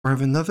or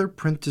have another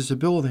print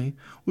disability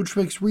which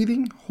makes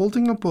reading,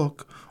 holding a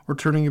book, or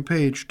turning a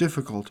page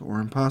difficult or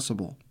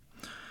impossible.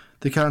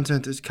 The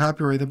content is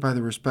copyrighted by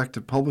the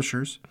respective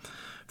publishers.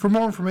 For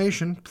more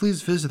information,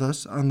 please visit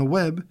us on the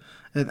web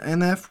at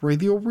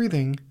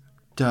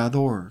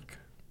nfradioreading.org.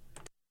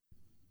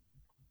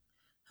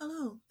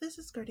 Hello, this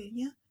is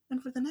Gardenia,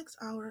 and for the next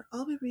hour,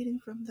 I'll be reading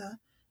from the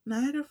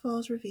Niagara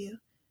Falls Review,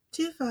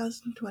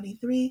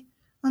 2023,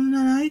 on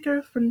the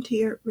Niagara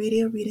Frontier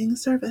Radio Reading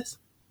Service.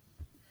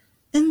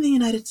 In the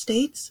United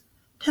States,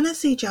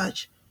 Tennessee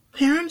judge,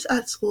 parents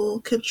at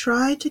school could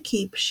try to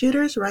keep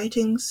shooter's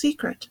writings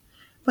secret,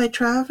 by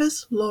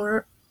Travis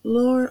Lawler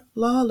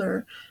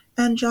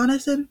and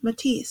Jonathan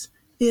Matisse,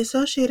 The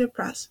Associated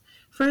Press,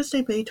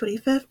 Thursday, May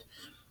 25th,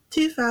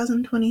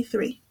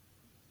 2023.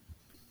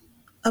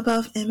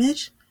 Above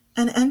image,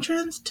 an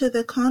entrance to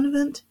the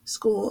convent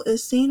school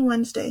is seen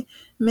Wednesday,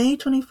 May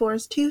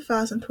 24th,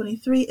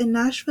 2023 in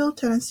Nashville,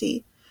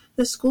 Tennessee.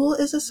 The school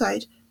is a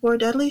site where a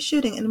deadly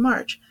shooting in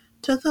March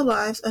took the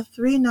lives of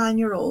 3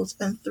 9-year-olds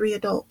and 3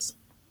 adults.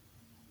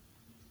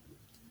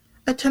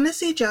 A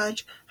Tennessee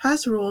judge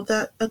has ruled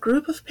that a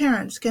group of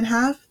parents can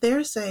have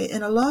their say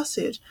in a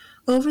lawsuit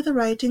over the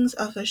writings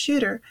of a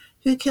shooter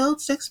who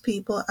killed 6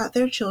 people at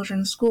their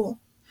children's school.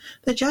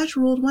 The judge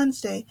ruled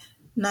Wednesday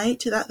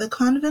night that the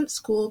convent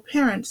school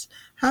parents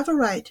have a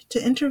right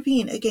to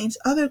intervene against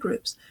other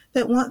groups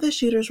that want the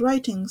shooter's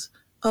writings,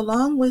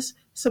 along with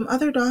some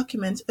other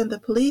documents in the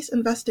police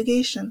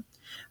investigation,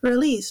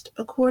 released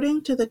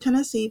according to the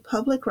Tennessee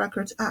Public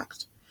Records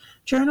Act.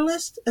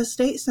 Journalists, a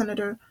state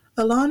senator,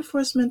 a law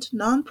enforcement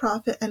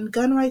nonprofit, and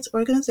gun rights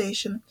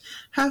organization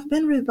have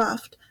been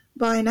rebuffed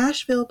by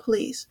Nashville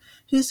police,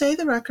 who say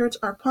the records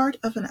are part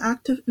of an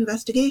active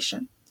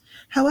investigation.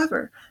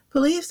 However,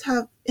 police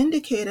have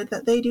indicated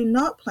that they do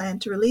not plan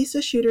to release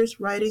the shooter's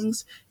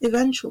writings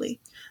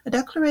eventually. A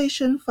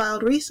declaration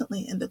filed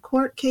recently in the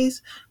court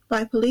case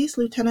by Police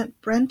Lieutenant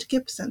Brent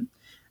Gibson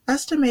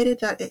estimated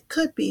that it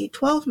could be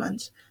 12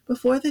 months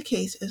before the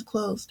case is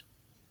closed.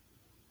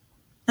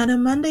 At a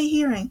Monday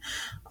hearing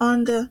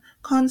on the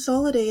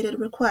consolidated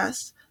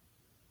requests,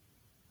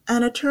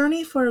 an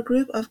attorney for a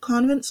group of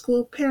convent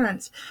school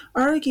parents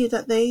argued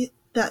that they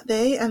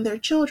and their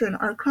children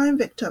are crime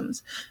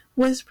victims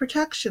with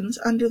protections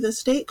under the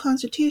state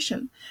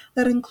constitution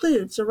that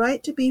includes the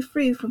right to be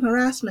free from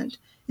harassment,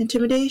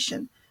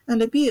 intimidation,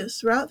 and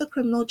abuse throughout the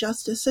criminal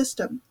justice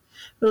system.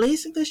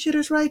 Releasing the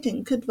shooter's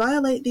writing could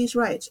violate these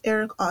rights,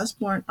 Eric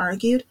Osborne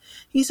argued.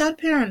 He said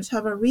parents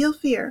have a real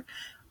fear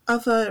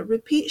of a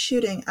repeat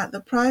shooting at the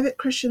private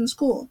Christian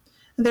school,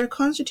 and their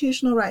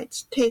constitutional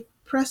rights take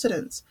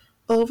precedence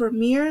over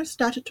mere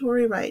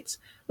statutory rights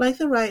like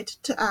the right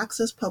to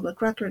access public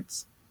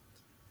records.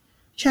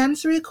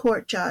 Chancery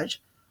Court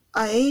Judge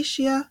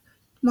Aisha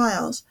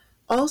Miles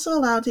also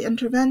allowed the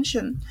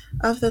intervention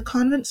of the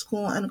convent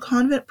school and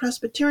convent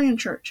Presbyterian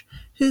church,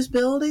 whose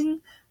building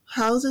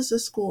houses the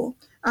school,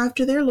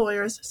 after their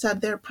lawyers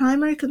said their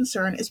primary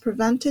concern is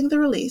preventing the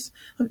release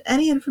of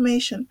any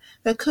information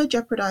that could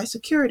jeopardize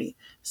security,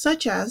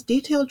 such as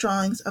detailed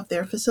drawings of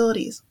their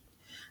facilities.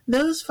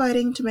 Those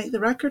fighting to make the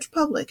records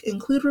public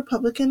include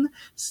Republican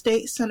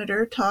State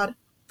Senator Todd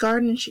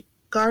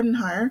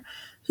Gardenhire,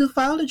 who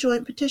filed a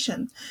joint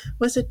petition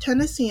with a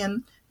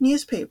Tennessean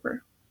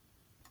newspaper.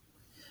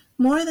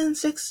 More than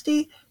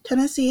 60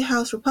 Tennessee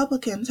House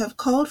Republicans have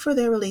called for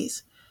their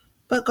release,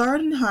 but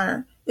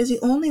Gardenhire is the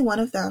only one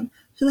of them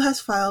who has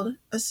filed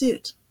a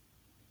suit.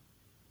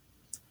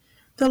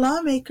 The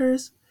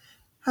lawmakers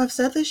have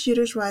said the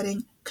shooter's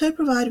writing could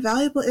provide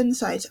valuable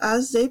insights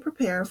as they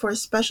prepare for a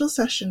special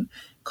session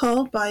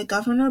called by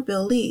Governor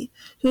Bill Lee,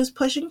 who is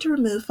pushing to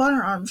remove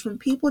firearms from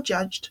people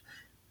judged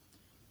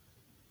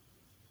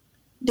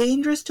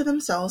dangerous to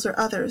themselves or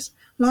others.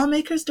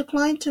 Lawmakers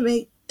declined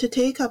to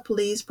take up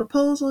Lee's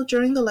proposal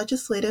during the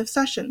legislative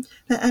session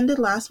that ended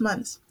last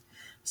month.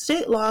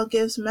 State law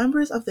gives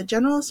members of the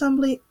General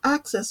Assembly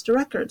access to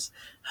records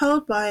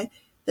held by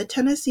the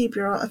Tennessee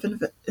Bureau of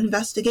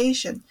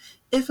Investigation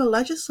if a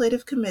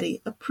legislative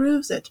committee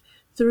approves it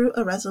through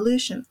a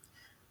resolution.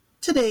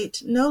 To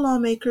date, no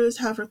lawmakers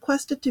have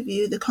requested to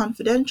view the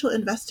confidential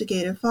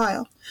investigative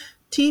file,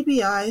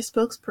 TBI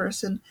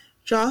spokesperson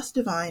Joss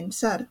Devine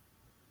said.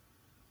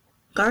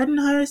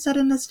 Gardenhire said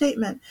in a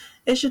statement,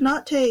 it should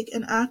not take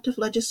an active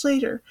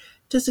legislator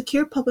to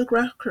secure public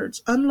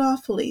records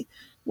unlawfully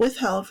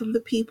withheld from the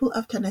people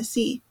of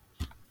Tennessee.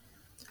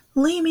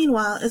 Lee,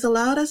 meanwhile, is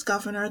allowed as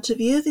governor to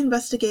view the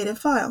investigative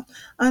file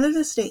under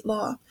the state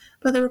law,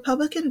 but the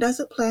Republican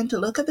doesn't plan to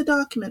look at the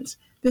documents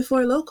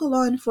before local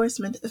law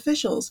enforcement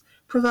officials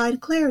provide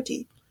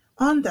clarity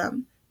on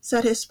them,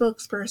 said his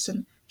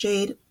spokesperson,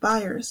 Jade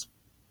Byers.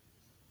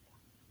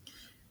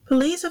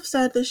 Police have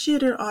said the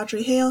shooter,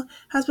 Audrey Hale,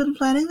 has been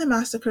planning the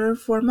massacre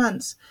for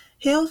months.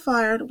 Hale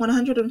fired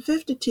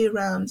 152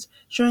 rounds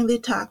during the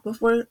attack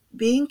before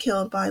being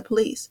killed by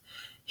police.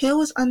 Hale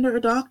was under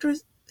a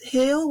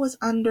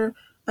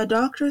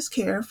doctor's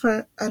care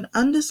for an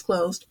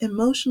undisclosed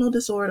emotional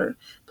disorder,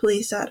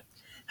 police said.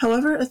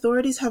 However,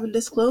 authorities haven't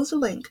disclosed a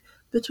link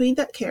between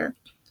that care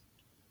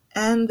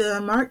and the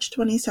March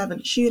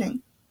 27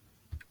 shooting.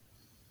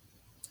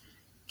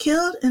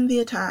 Killed in the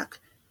attack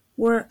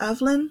were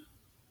Evelyn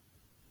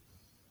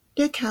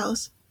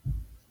Dickhouse,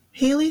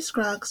 Haley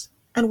Scruggs,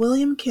 and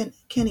William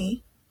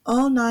Kinney,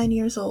 all 9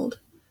 years old.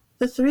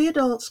 The 3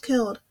 adults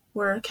killed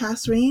were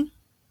Catherine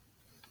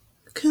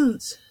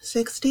Kuntz,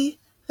 60,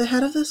 the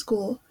head of the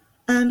school,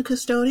 and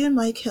custodian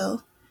Mike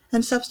Hill,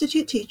 and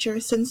substitute teacher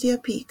Cynthia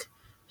Peake,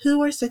 who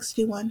were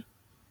 61.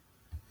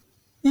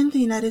 In the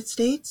United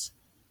States,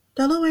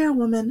 Delaware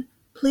woman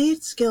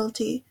pleads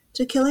guilty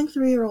to killing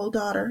 3-year-old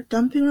daughter,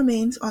 dumping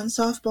remains on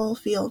softball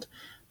field,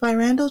 by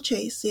Randall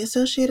Chase, The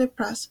Associated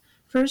Press,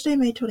 Thursday,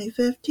 May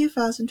 25,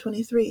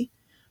 2023.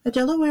 A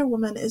Delaware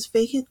woman is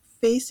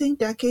facing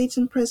decades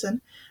in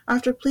prison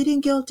after pleading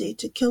guilty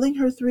to killing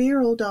her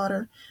 3-year-old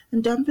daughter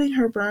and dumping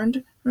her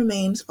burned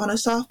remains on a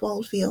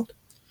softball field.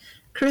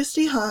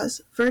 Christy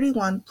Hawes,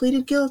 31,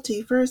 pleaded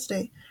guilty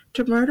Thursday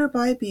to murder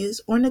by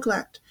abuse or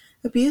neglect,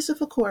 abuse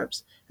of a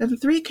corpse, and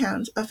 3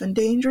 counts of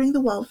endangering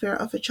the welfare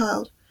of a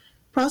child.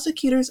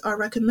 Prosecutors are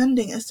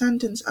recommending a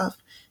sentence of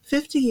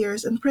 50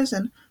 years in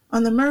prison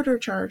on the murder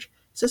charge,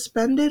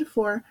 suspended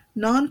for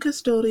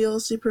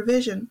non-custodial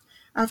supervision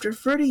after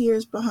 30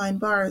 years behind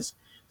bars.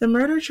 The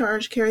murder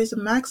charge carries a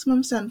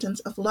maximum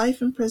sentence of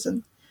life in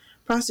prison.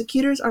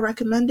 Prosecutors are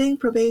recommending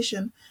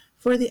probation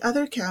for the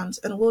other counts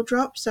and will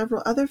drop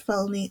several other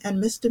felony and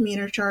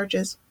misdemeanor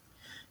charges.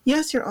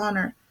 Yes, Your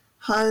Honor,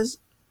 Hawes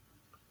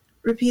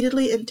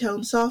repeatedly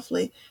intoned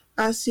softly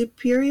as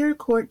Superior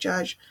Court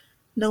Judge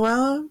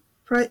Noella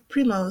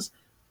Primoz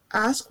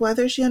asked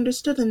whether she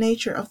understood the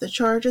nature of the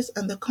charges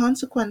and the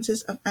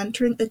consequences of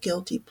entering a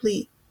guilty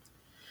plea.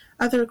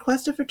 At the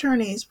request of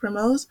attorneys,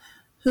 Primoz,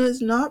 who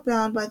is not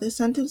bound by the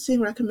sentencing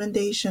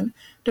recommendation,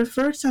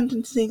 deferred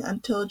sentencing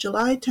until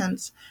July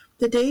 10th,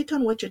 the date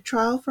on which a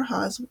trial for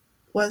Hawes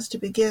was to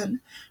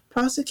begin.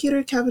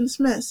 Prosecutor Kevin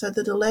Smith said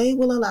the delay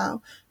will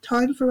allow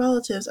time for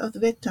relatives of the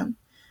victim,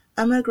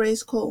 Emma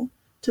Grace Cole,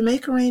 to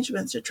make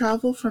arrangements to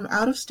travel from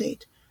out of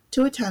state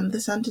to attend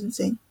the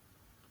sentencing.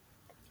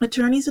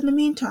 Attorneys in the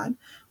meantime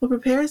will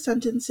prepare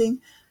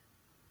sentencing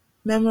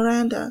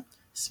memoranda,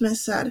 Smith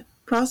said.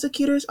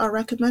 Prosecutors are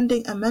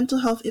recommending a mental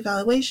health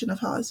evaluation of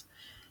Hawes.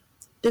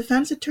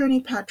 Defense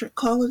attorney Patrick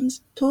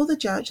Collins told the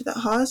judge that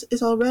Hawes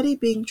is already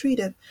being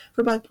treated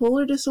for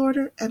bipolar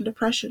disorder and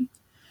depression.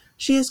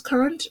 She is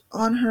current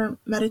on her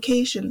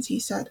medications, he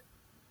said.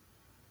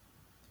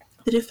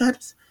 The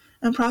defense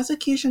and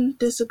prosecution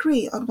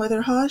disagree on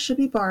whether Hawes should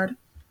be barred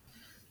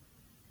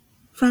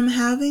from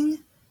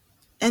having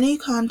any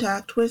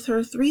contact with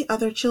her 3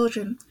 other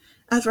children,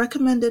 as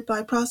recommended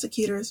by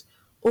prosecutors,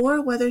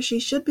 or whether she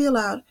should be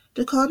allowed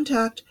to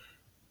contact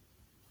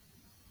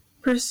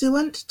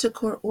pursuant to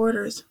court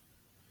orders.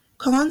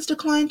 Collins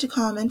declined to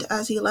comment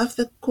as he left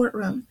the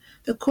courtroom.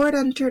 The court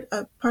entered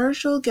a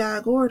partial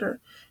gag order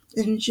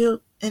in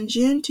June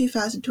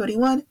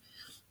 2021,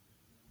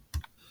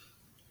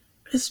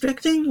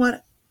 restricting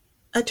what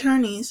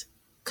attorneys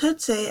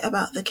could say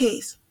about the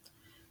case,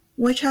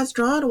 which has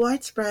drawn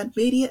widespread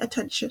media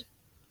attention.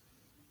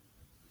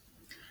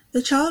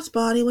 The child's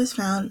body was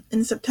found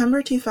in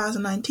September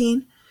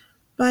 2019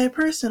 by a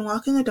person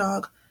walking a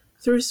dog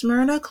through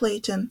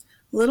Smyrna-Clayton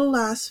Little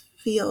Lass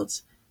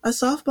Fields, a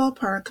softball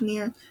park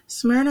near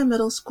Smyrna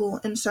Middle School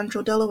in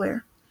central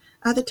Delaware.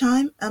 At the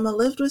time, Emma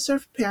lived with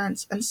her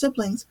parents and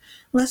siblings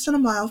less than a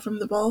mile from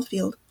the ball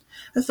field.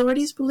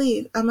 Authorities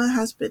believe Emma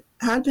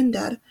had been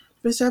dead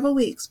for several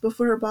weeks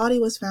before her body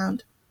was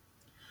found.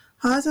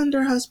 Hawes and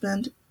her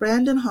husband,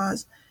 Brandon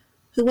Hawes,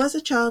 who was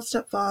the child's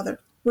stepfather,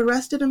 were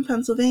arrested in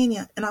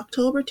Pennsylvania in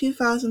October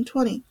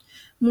 2020,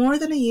 more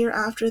than a year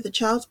after the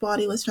child's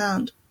body was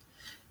found.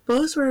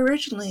 Both were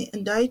originally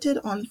indicted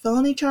on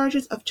felony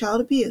charges of child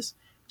abuse,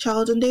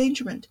 child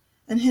endangerment,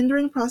 and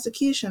hindering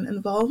prosecution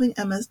involving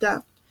Emma's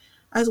death,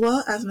 as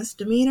well as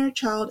misdemeanor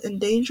child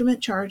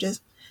endangerment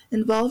charges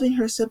involving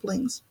her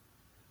siblings.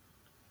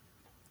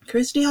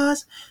 Christy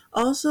Hawes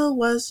also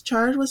was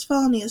charged with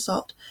felony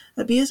assault,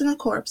 abusing a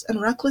corpse, and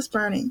reckless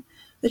burning.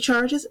 The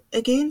charges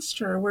against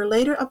her were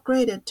later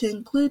upgraded to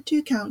include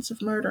 2 counts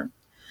of murder.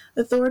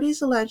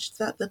 Authorities alleged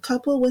that the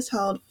couple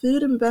withheld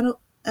food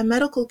and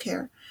medical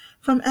care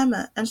from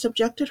Emma and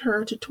subjected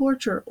her to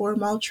torture or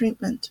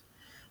maltreatment,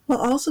 while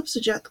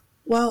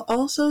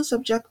also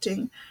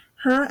subjecting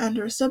her and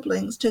her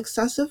siblings to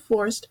excessive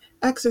forced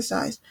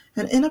exercise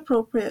and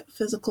inappropriate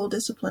physical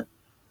discipline.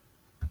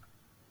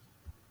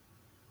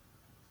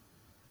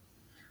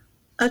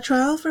 A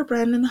trial for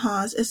Brandon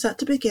Hawes is set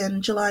to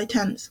begin July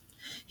 10th.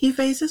 He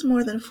faces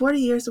more than 40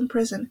 years in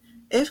prison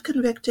if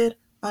convicted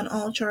on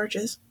all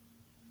charges.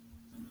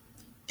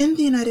 In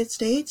the United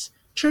States,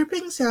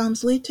 chirping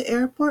sounds lead to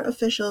airport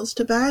officials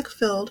to bag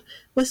filled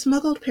with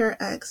smuggled parrot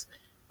eggs.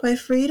 By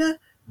Frida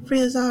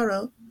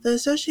Friazzaro, The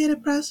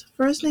Associated Press,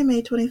 Thursday,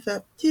 May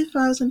 25,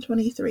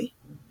 2023.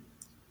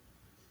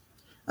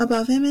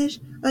 Above image,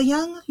 a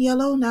young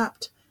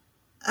yellow-napped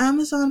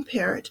Amazon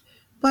parrot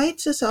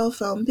bites a cell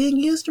phone being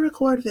used to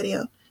record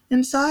video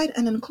inside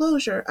an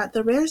enclosure at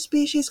the Rare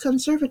Species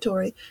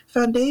Conservatory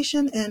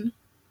Foundation in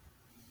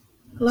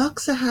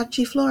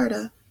Loxahatchee,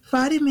 Florida,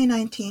 Friday, May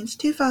 19th,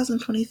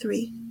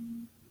 2023.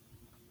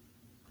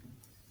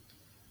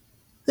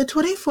 The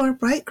 24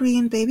 bright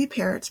green baby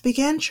parrots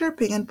began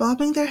chirping and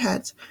bobbing their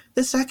heads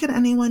the second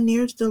anyone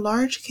neared the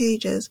large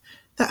cages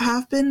that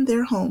have been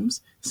their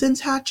homes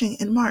since hatching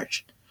in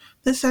March.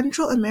 The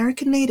Central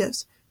American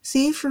natives,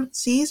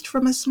 seized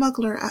from a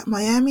smuggler at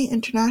Miami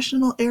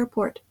International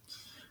Airport,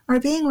 are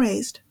being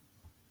raised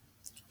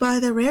by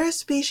the Rare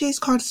Species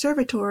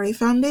Conservatory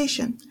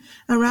Foundation,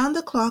 a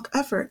round-the-clock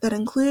effort that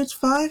includes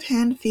 5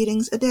 hand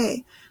feedings a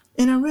day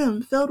in a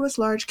room filled with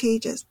large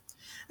cages.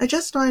 At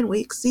just 9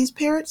 weeks, these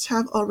parrots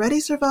have already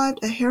survived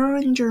a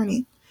harrowing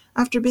journey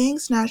after being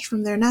snatched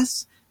from their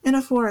nests in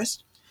a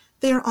forest.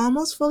 They are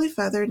almost fully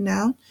feathered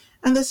now,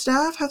 and the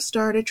staff have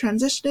started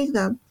transitioning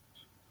them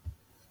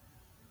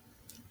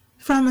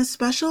from a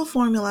special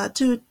formula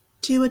to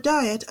a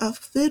diet of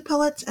food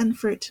pellets and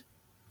fruit.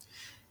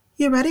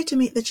 "You ready to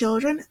meet the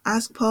children?"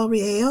 asked Paul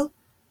Rieo,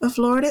 a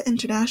Florida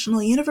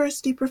International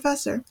University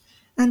professor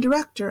and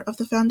director of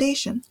the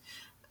foundation,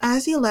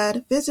 as he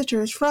led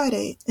visitors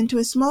Friday into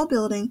a small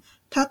building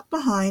tucked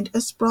behind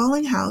a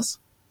sprawling house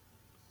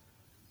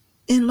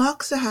in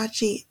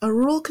Loxahatchee, a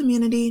rural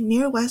community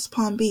near West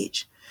Palm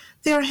Beach.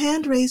 "They are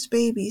hand-raised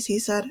babies," he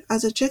said,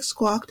 as a chick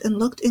squawked and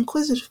looked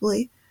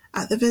inquisitively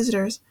at the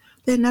visitors.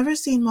 "They had never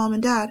seen Mom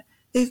and Dad.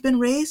 They've been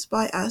raised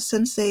by us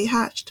since they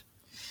hatched."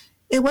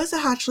 It was the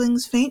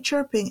hatchling's faint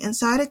chirping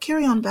inside a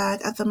carry-on bag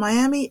at the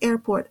Miami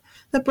airport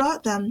that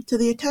brought them to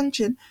the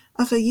attention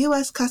of a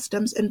U.S.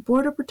 Customs and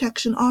Border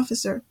Protection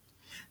officer.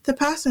 The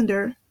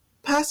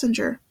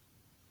passenger,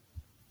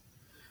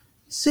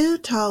 Su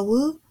Ta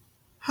Wu,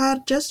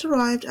 had just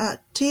arrived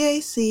at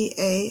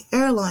TACA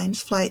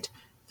Airlines Flight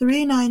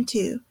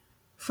 392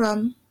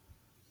 from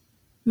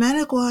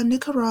Managua,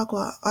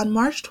 Nicaragua on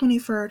March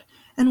 23rd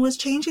and was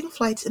changing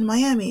flights in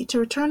Miami to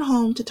return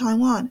home to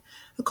Taiwan,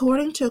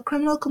 according to a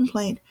criminal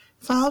complaint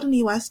filed in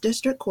U.S.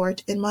 District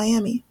Court in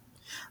Miami.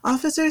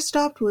 Officers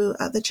stopped Wu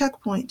at the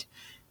checkpoint.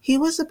 He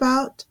was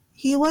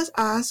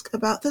asked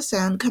about the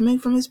sound coming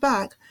from his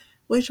bag,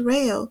 which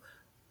Rayo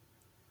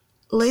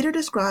later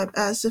described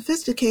as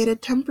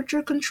sophisticated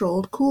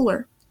temperature-controlled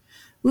cooler.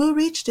 Wu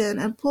reached in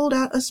and pulled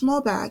out a small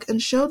bag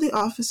and showed the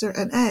officer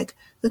an egg,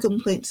 the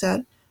complaint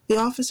said. The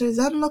officer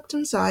then looked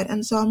inside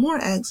and saw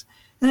more eggs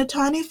and a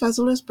tiny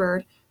featherless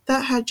bird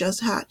that had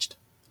just hatched.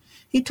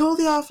 He told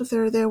the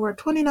officer there were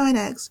 29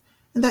 eggs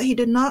and that he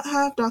did not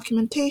have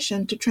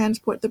documentation to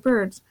transport the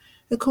birds,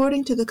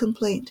 according to the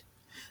complaint.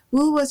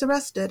 Wu was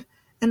arrested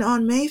and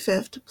on May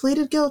 5th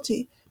pleaded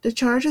guilty to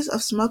charges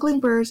of smuggling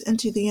birds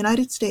into the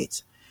United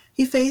States.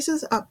 He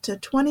faces up to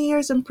 20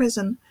 years in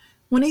prison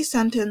when he's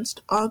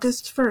sentenced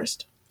August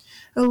 1st.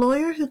 A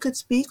lawyer who could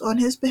speak on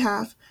his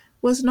behalf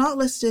was not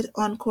listed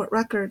on court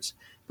records,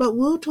 but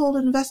Wu told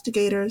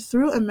investigators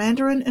through a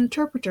Mandarin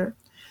interpreter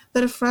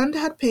that a friend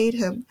had paid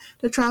him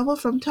to travel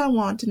from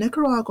Taiwan to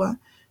Nicaragua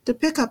to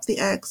pick up the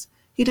eggs.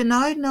 He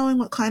denied knowing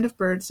what kind of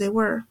birds they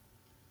were.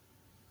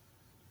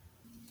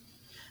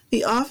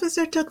 The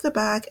officer took the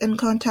bag and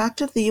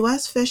contacted the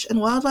U.S. Fish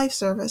and Wildlife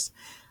Service.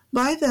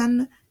 By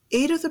then,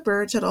 8 of the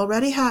birds had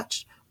already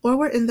hatched or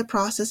were in the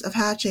process of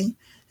hatching.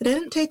 It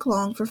didn't take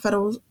long for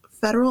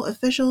federal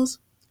officials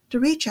to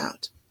reach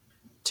out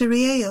to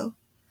Rieo.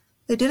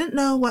 "They didn't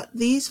know what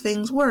these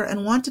things were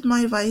and wanted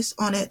my advice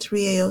on it,"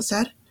 Rieo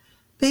said.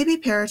 "Baby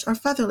parrots are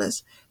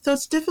featherless, so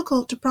it's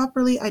difficult to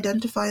properly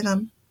identify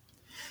them."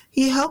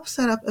 He helped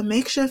set up a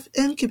makeshift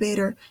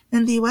incubator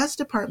in the U.S.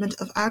 Department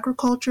of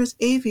Agriculture's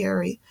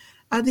aviary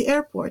at the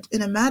airport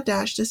in a mad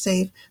dash to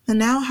save the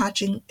now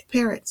hatching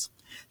parrots.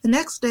 The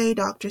next day,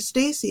 Dr.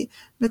 Stacy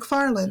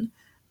McFarland,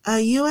 a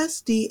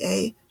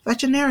USDA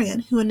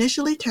veterinarian who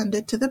initially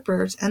tended to the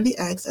birds and the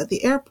eggs at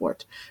the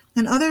airport,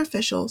 and other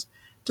officials,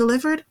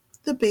 delivered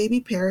the baby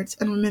parrots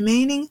and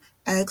remaining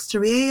eggs to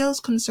Rieo's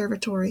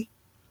conservatory.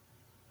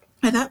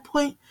 "At that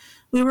point,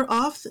 we were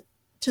off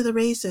to the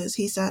races,"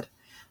 he said.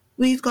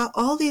 "We've got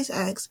all these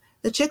eggs,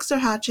 the chicks are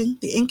hatching,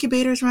 the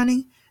incubator's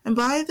running, and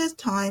by the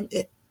time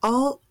it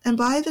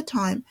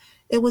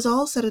was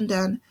all said and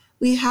done,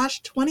 we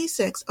hatched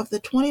 26 of the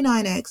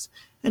 29 eggs,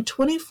 and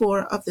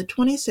 24 of the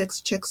 26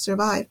 chicks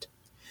survived."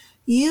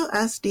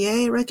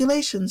 USDA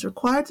regulations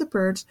required the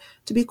birds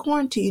to be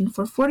quarantined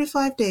for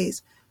 45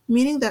 days,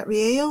 meaning that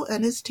Rieo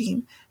and his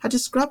team had to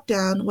scrub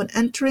down when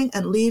entering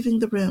and leaving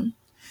the room.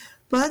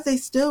 But they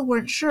still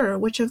weren't sure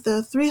which of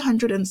the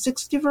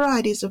 360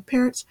 varieties of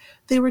parrots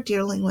they were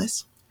dealing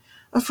with.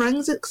 A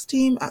forensics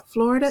team at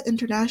Florida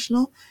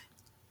International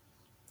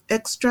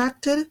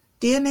extracted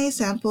DNA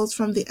samples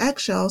from the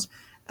eggshells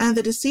and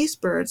the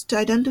deceased birds to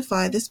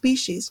identify the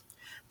species.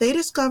 They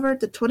discovered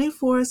the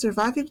 24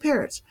 surviving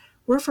parrots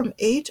were from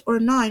 8 or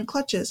 9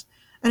 clutches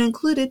and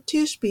included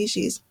 2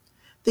 species,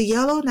 the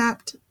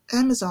yellow-napped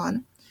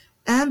Amazon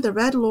and the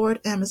red-lored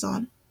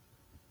Amazon.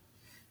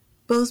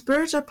 Both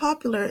birds are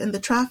popular in the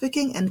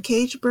trafficking and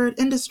cage bird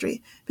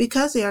industry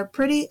because they are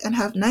pretty and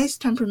have nice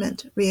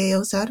temperament,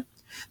 Rieo said.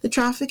 The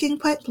trafficking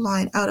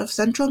pipeline out of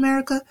Central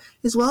America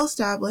is well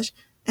established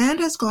and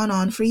has gone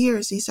on for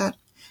years, he said.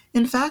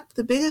 In fact,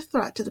 the biggest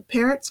threat to the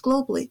parrots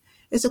globally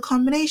is a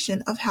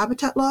combination of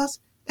habitat loss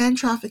and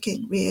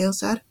trafficking, Rieo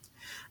said,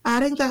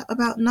 adding that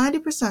about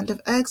 90%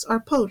 of eggs are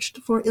poached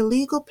for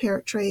illegal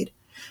parrot trade.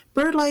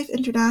 BirdLife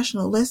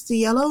International lists the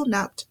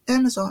yellow-napped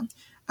Amazon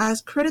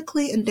as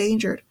critically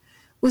endangered,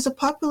 with a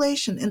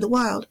population in the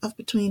wild of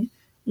between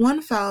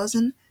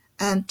 1,000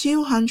 and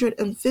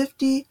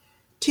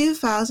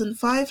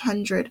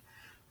 252,500.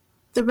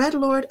 The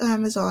red-lored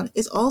Amazon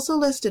is also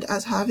listed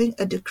as having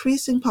a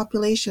decreasing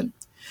population.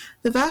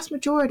 The vast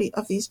majority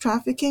of these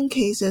trafficking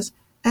cases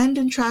end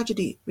in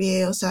tragedy,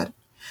 Rieo said.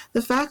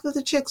 The fact that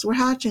the chicks were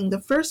hatching the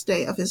first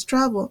day of his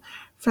travel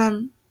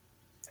from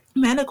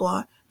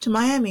Managua to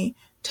Miami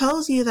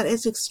tells you that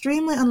it's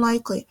extremely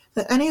unlikely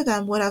that any of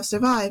them would have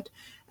survived,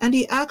 and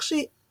he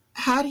actually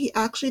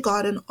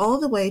gotten all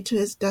the way to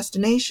his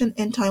destination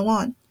in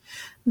Taiwan.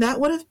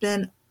 That would have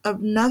been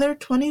another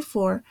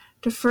 24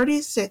 to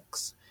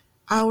 36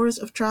 hours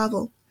of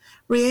travel.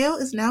 Rieo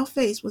is now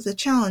faced with the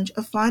challenge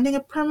of finding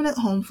a permanent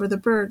home for the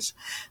birds,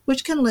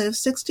 which can live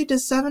 60 to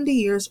 70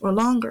 years or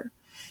longer.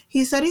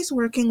 He said he's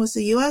working with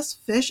the U.S.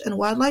 Fish and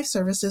Wildlife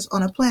Services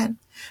on a plan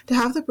to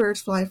have the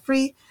birds fly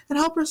free and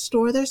help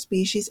restore their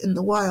species in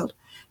the wild.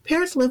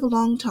 Parrots live a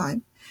long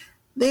time.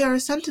 They are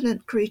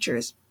sentient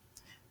creatures.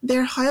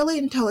 They're highly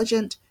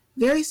intelligent,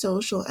 very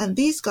social, and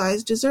these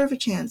guys deserve a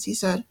chance, he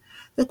said.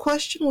 The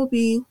question will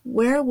be,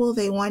 where will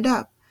they wind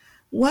up?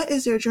 What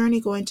is their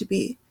journey going to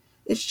be?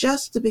 It's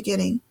just the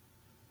beginning.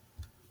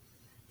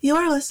 You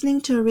are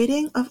listening to a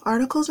reading of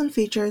articles and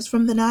features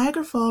from the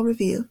Niagara Falls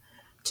Review,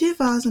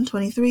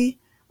 2023,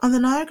 on the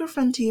Niagara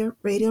Frontier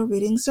Radio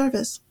Reading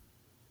Service.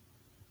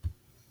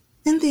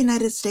 In the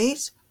United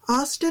States,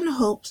 Austin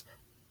hopes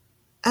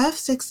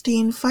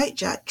F-16 fight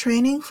jet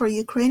training for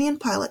Ukrainian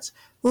pilots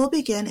will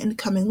begin in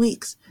coming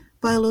weeks,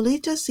 by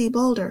Lolita C.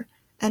 Boulder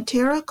and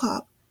Tara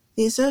Kopp,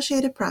 The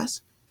Associated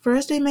Press,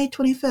 Thursday, May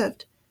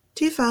 25,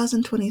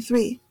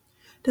 2023.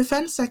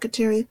 Defense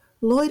Secretary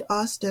Lloyd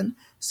Austin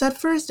said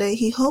Thursday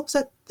he hopes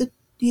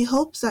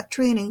that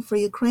training for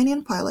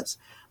Ukrainian pilots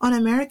on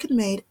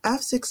American-made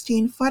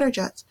F-16 fighter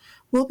jets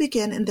will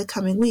begin in the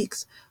coming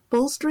weeks,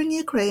 bolstering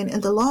Ukraine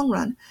in the long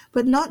run,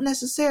 but not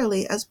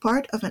necessarily as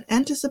part of an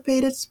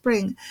anticipated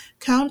spring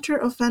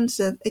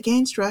counter-offensive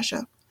against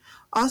Russia.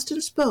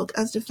 Austin spoke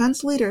as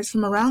defense leaders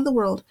from around the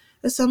world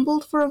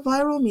assembled for a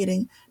viral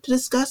meeting to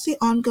discuss the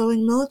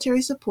ongoing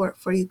military support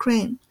for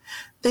Ukraine.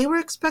 They were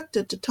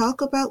expected to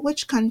talk about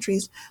which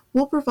countries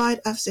will provide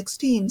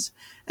F-16s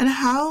and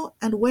how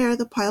and where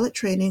the pilot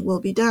training will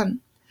be done.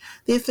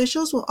 The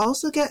officials will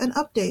also get an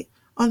update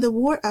on the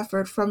war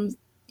effort from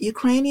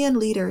Ukrainian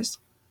leaders,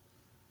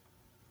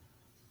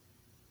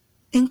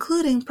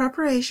 including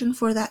preparation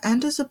for that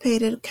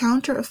anticipated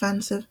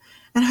counter-offensive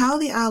and how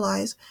the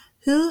Allies,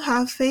 who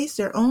have faced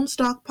their own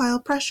stockpile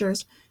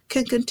pressures,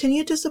 can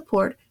continue to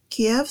support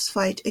Kiev's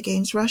fight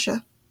against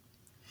Russia.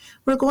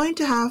 We're going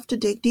to have to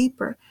dig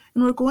deeper,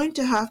 and we're going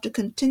to have to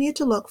continue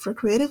to look for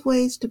creative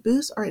ways to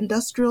boost our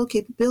industrial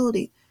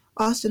capability,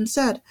 Austin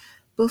said,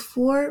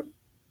 before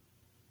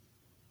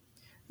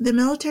the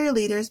military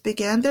leaders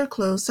began their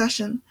closed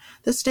session.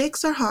 The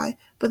stakes are high,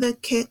 but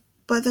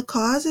the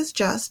cause is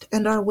just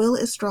and our will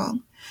is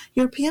strong.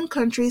 European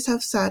countries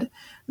have said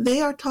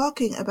they are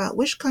talking about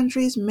which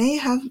countries may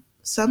have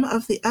some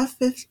of the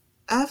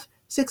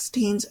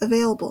F-16s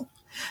available.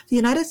 The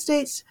United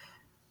States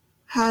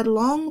had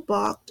long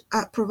balked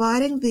at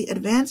providing the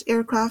advanced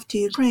aircraft to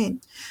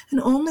Ukraine,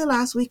 and only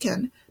last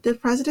weekend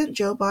did President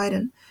Joe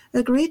Biden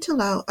agree to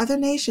allow other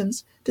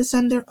nations to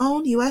send their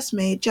own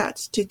U.S.-made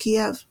jets to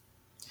Kiev.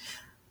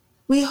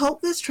 We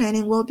hope this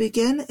training will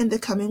begin in the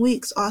coming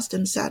weeks,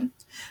 Austin said.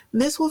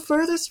 This will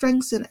further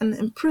strengthen and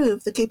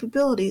improve the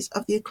capabilities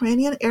of the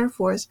Ukrainian Air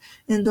Force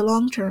in the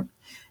long term,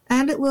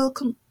 and it will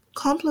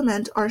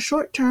complement our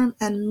short-term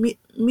and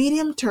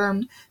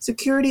medium-term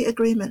security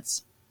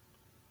agreements.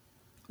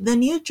 The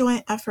new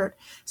joint effort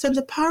sends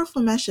a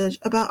powerful message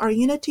about our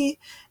unity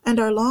and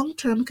our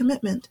long-term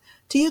commitment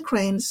to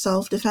Ukraine's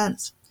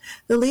self-defense.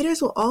 The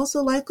leaders will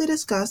also likely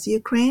discuss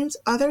Ukraine's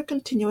other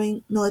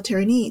continuing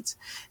military needs,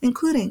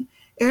 including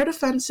air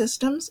defense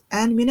systems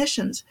and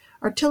munitions,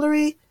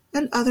 artillery,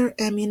 and other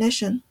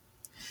ammunition.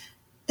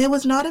 It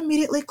was not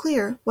immediately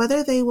clear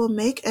whether they will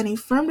make any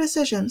firm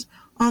decisions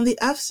on the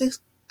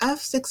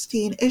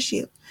F-16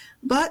 issue,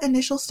 but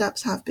initial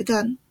steps have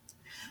begun.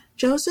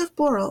 Joseph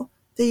Borrell,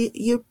 the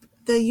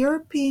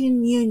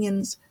European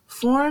Union's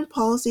foreign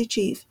policy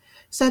chief,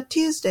 said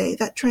Tuesday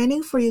that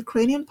training for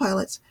Ukrainian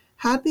pilots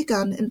had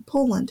begun in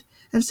Poland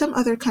and some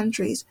other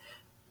countries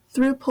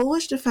through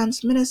Polish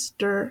Defense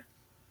Minister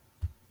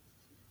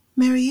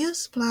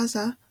Mariusz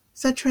Plaza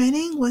said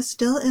training was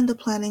still in the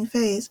planning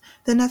phase.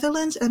 The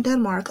Netherlands and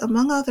Denmark,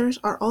 among others,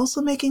 are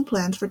also making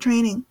plans for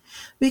training.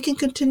 We can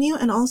continue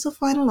and also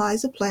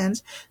finalize the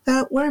plans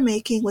that we're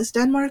making with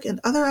Denmark and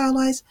other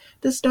allies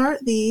to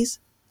start these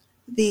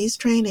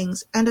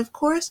trainings. And of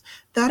course,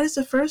 that is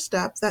the first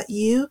step that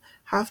you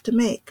have to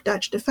make,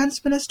 Dutch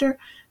Defense Minister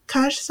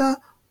Kajsa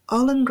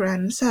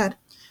Ollongren said.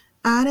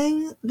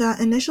 adding that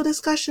initial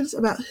discussions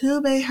about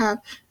who may have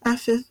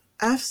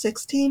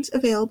F-16s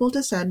available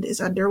to send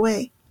is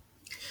underway.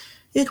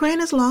 Ukraine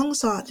has long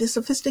sought this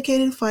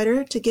sophisticated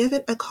fighter to give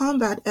it a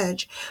combat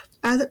edge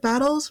as it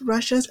battles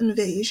Russia's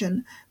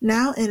invasion,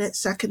 now in its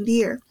second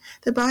year.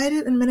 The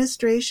Biden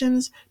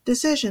administration's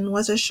decision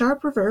was a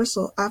sharp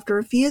reversal after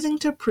refusing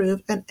to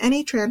approve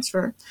any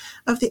transfer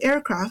of the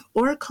aircraft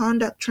or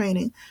conduct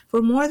training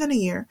for more than a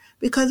year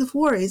because of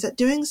worries that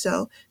doing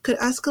so could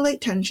escalate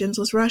tensions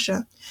with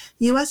Russia.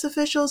 U.S.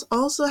 officials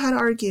also had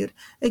argued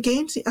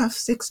against the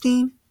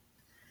F-16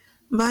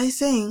 by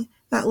saying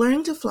that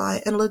learning to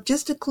fly and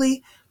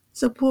logistically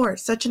support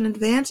such an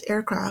advanced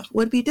aircraft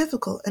would be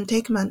difficult and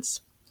take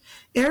months.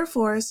 Air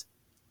Force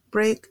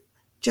Brigadier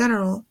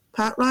General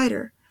Pat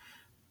Ryder,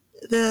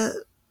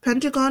 the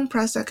Pentagon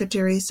press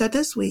secretary, said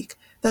this week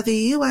that the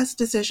U.S.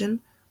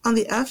 decision on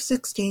the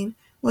F-16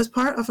 was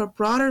part of a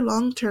broader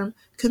long-term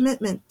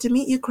commitment to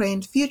meet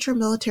Ukraine's future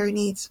military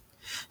needs.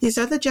 He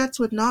said the jets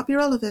would not be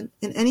relevant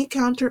in any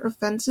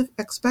counter-offensive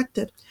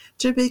expected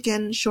to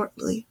begin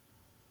shortly.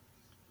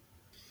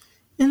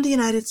 In the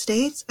United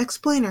States,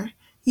 explainer,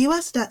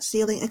 U.S. debt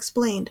ceiling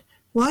explained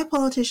why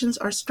politicians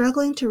are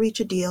struggling to reach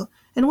a deal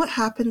and what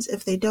happens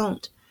if they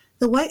don't.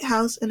 The White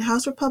House and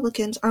House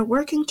Republicans are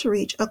working to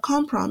reach a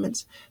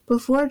compromise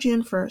before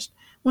June 1st,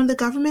 when the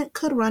government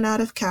could run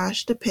out of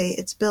cash to pay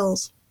its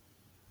bills.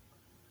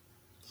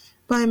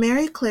 By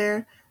Mary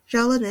Claire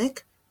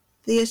Jelinek,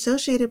 The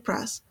Associated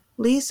Press,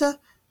 Lisa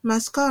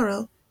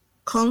Mascaro,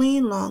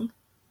 Colleen Long.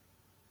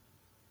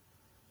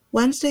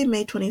 Wednesday,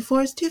 May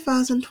 24,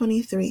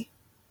 2023.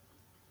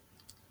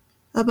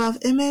 Above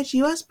image,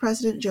 U.S.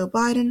 President Joe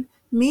Biden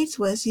meets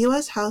with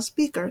U.S. House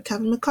Speaker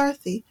Kevin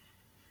McCarthy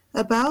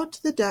about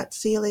the debt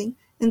ceiling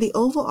in the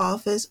Oval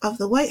Office of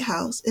the White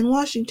House in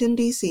Washington,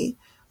 D.C.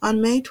 on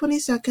May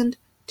 22,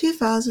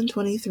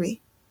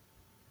 2023.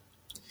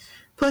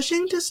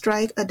 Pushing to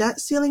strike a debt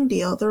ceiling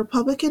deal, the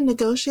Republican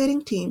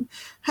negotiating team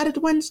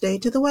headed Wednesday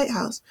to the White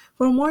House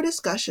for more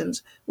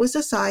discussions with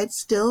the sides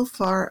still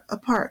far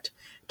apart.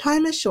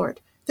 Time is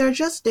short. There are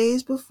just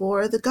days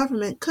before the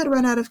government could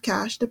run out of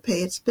cash to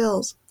pay its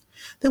bills.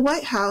 The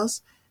White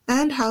House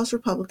and House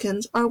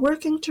Republicans are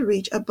working to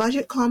reach a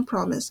budget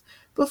compromise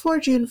before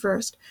June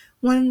 1st,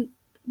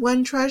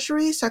 when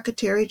Treasury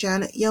Secretary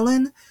Janet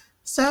Yellen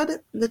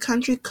said the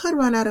country could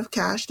run out of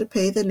cash to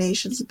pay the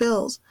nation's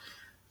bills.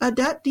 A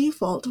debt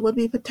default would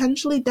be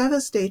potentially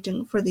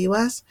devastating for the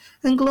U.S.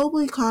 and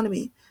global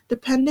economy,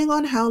 depending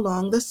on how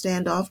long the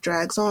standoff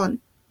drags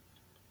on.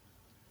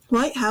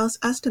 White House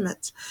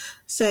estimates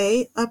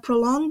say a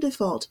prolonged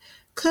default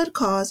could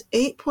cause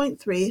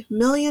 8.3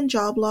 million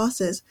job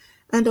losses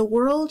and a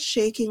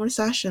world-shaking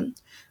recession,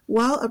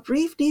 while a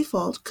brief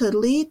default could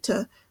lead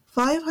to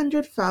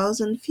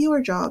 500,000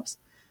 fewer jobs.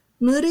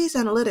 Moody's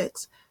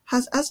Analytics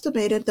has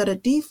estimated that a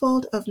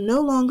default of no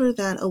longer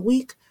than a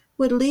week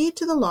would lead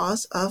to the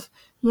loss of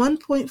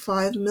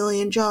 1.5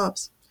 million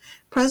jobs.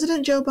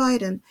 President Joe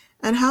Biden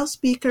and House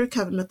Speaker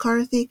Kevin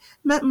McCarthy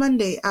met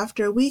Monday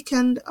after a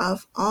weekend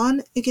of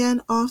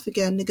on-again,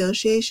 off-again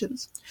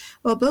negotiations.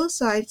 While both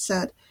sides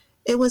said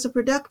it was a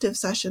productive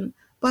session,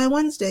 by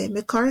Wednesday,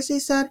 McCarthy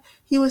said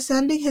he was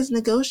sending his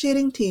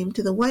negotiating team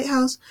to the White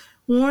House,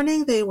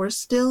 warning they were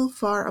still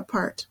far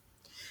apart.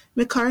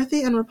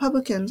 McCarthy and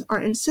Republicans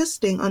are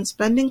insisting on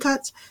spending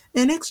cuts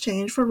in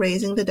exchange for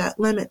raising the debt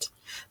limit.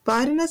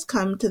 Biden has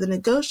come to the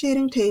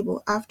negotiating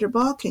table after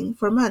balking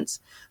for months,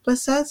 but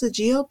says the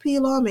GOP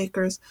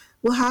lawmakers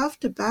will have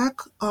to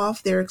back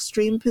off their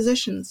extreme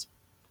positions.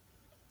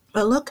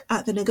 A look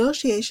at the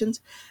negotiations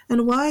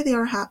and why they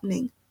are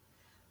happening.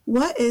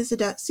 What is the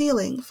debt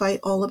ceiling fight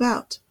all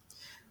about?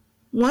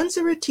 Once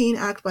a routine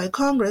act by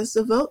Congress,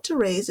 the vote to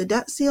raise the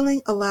debt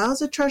ceiling allows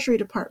the Treasury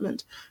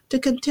Department to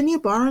continue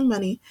borrowing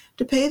money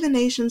to pay the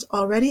nation's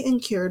already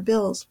incurred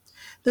bills.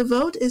 The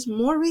vote in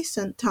more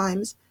recent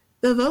times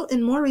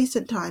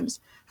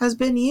has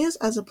been used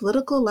as a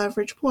political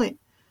leverage point,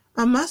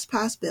 a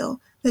must-pass bill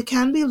that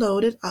can be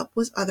loaded up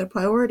with other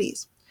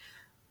priorities.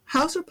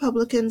 House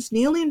Republicans,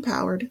 newly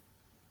empowered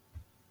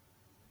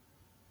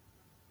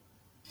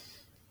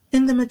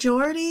in the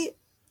majority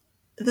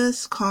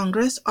this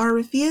Congress, are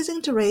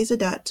refusing to raise the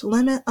debt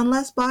limit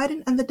unless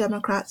Biden and the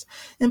Democrats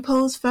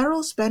impose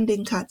federal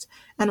spending cuts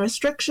and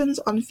restrictions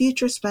on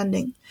future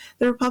spending.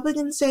 The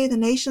Republicans say the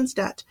nation's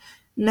debt,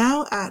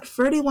 now at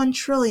 $31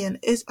 trillion,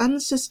 is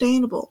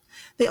unsustainable.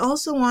 They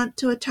also want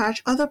to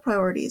attach other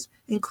priorities,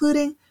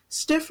 including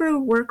stiffer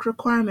work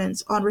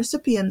requirements on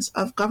recipients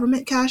of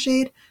government cash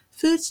aid,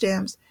 food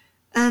stamps,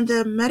 and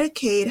the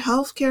Medicaid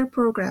health care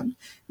program.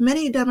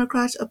 Many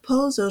Democrats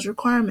oppose those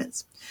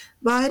requirements.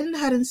 Biden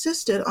had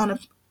insisted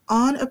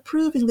on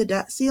approving the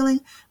debt ceiling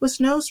with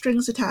no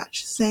strings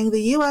attached, saying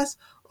the U.S.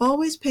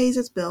 always pays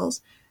its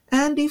bills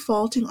and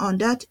defaulting on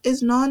debt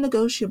is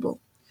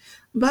non-negotiable.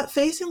 But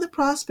facing the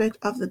prospect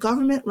of the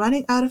government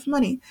running out of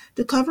money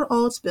to cover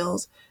all its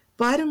bills,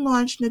 Biden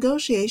launched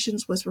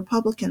negotiations with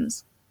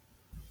Republicans.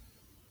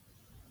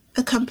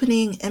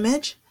 Accompanying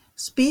image,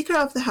 Speaker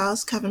of the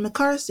House Kevin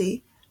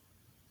McCarthy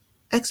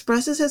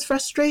expresses his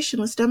frustration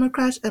with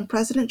Democrats and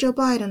President Joe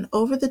Biden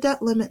over the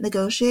debt limit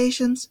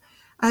negotiations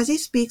as he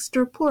speaks to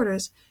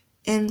reporters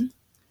in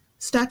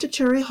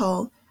Statuary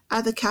Hall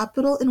at the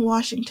Capitol in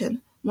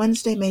Washington,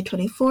 Wednesday, May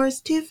 24,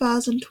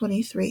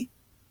 2023.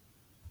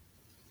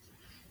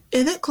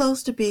 Is it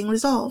close to being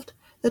resolved?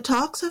 The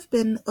talks have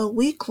been a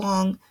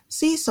week-long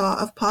seesaw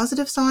of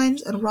positive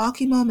signs and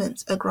rocky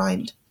moments, a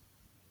grind.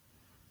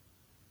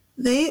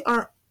 They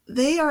are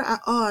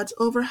at odds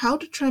over how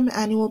to trim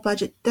annual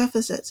budget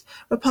deficits.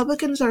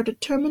 Republicans are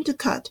determined to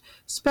cut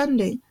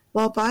spending,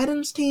 while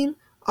Biden's team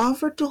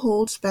offered to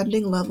hold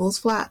spending levels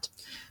flat.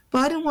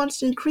 Biden wants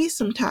to increase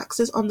some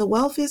taxes on the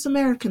wealthiest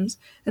Americans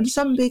and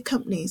some big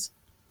companies.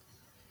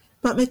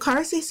 But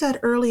McCarthy said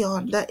early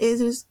on that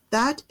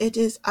it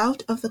is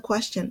out of the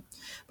question,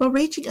 but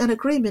reaching an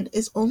agreement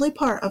is only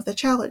part of the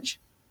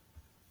challenge.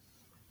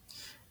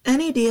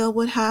 Any deal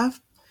would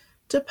have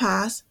to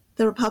pass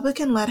the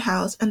Republican-led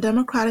House and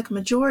Democratic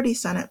majority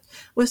Senate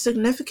with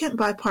significant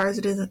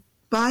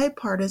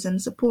bipartisan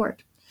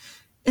support.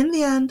 In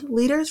the end,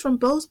 leaders from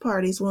both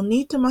parties will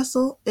need to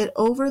muscle it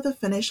over the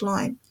finish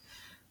line.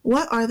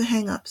 What are the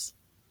hang-ups?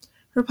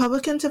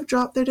 Republicans have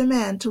dropped their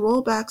demand to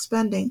roll back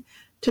spending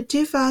to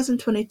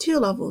 2022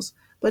 levels,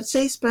 but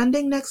say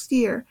spending next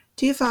year,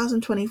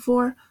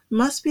 2024,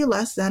 must be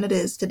less than it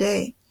is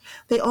today.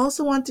 They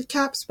also want to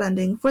cap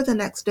spending for the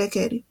next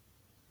decade.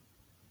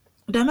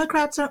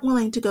 Democrats aren't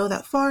willing to go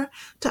that far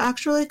to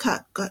actually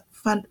cut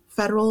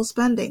federal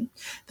spending.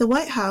 The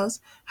White House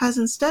has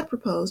instead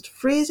proposed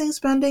freezing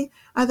spending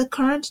at the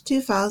current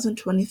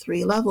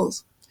 2023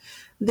 levels.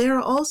 There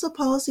are also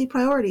policy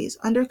priorities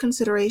under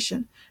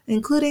consideration,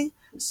 including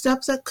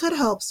steps that could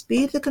help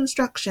speed the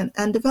construction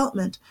and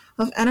development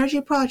of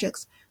energy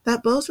projects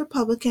that both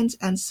Republicans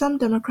and some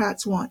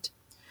Democrats want.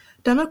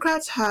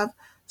 Democrats have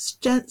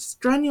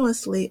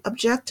strenuously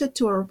objected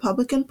to a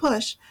Republican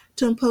push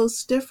to impose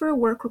stiffer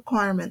work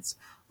requirements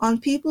on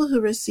people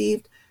who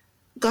received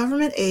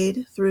government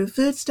aid through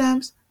food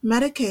stamps,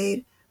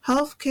 Medicaid,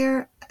 health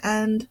care,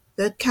 and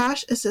the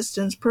cash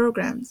assistance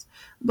programs.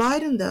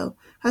 Biden, though,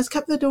 has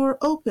kept the door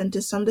open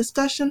to some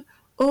discussion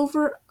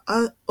over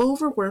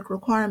work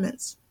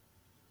requirements.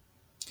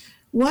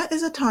 What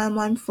is the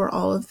timeline for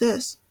all of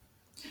this?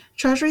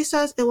 Treasury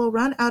says it will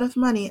run out of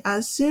money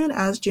as soon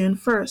as June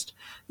 1st.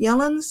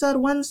 Yellen said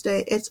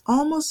Wednesday it's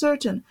almost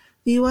certain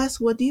the U.S.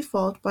 would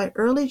default by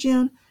early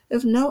June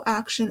if no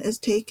action is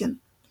taken.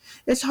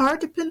 It's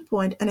hard to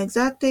pinpoint an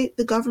exact date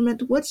the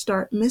government would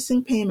start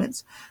missing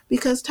payments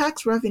because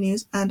tax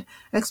revenues and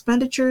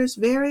expenditures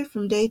vary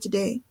from day to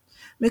day.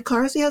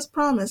 McCarthy has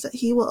promised that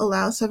he will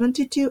allow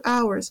 72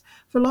 hours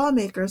for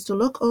lawmakers to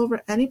look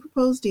over any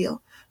proposed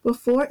deal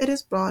before it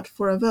is brought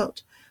for a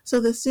vote, so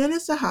the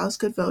soonest the House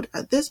could vote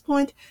at this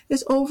point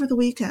is over the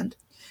weekend.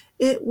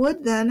 It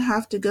would then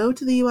have to go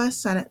to the U.S.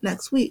 Senate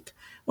next week,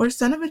 where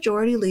Senate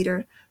Majority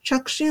Leader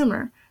Chuck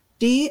Schumer,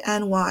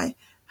 DNY,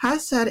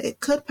 has said it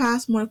could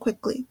pass more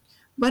quickly,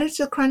 but it's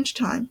a crunch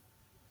time.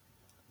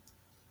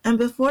 And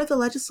before the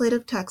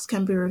legislative text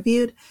can be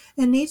reviewed,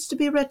 it needs to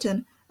be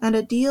written and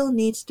a deal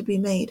needs to be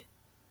made.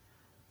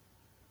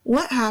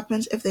 What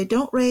happens if they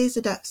don't raise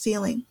the debt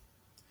ceiling?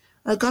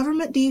 A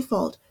government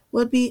default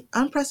would be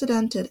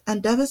unprecedented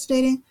and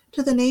devastating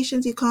to the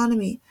nation's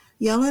economy.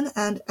 Yellen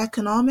and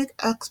economic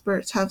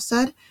experts have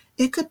said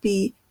it could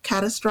be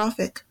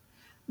catastrophic.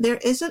 There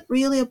isn't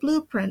really a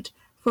blueprint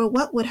for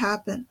what would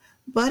happen,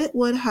 but it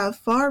would have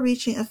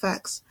far-reaching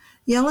effects.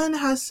 Yellen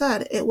has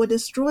said it would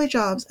destroy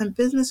jobs and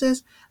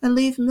businesses and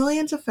leave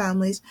millions of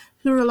families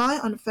who rely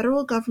on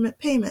federal government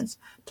payments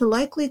to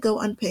likely go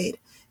unpaid,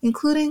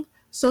 including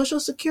Social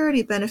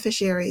Security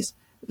beneficiaries,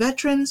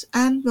 veterans,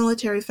 and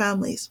military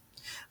families.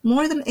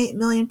 More than 8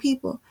 million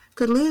people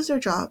could lose their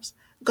jobs,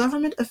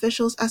 government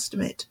officials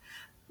estimate.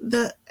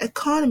 The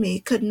economy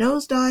could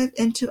nosedive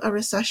into a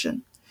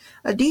recession.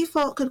 A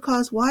default could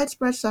cause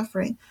widespread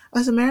suffering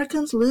as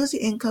Americans lose the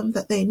income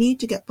that they need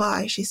to get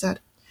by, she said.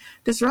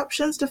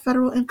 Disruptions to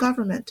federal and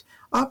government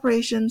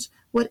operations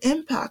would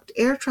impact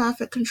air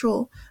traffic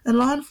control and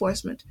law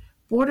enforcement,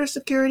 border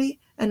security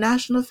and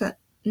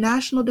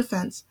national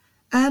defense,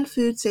 and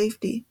food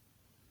safety.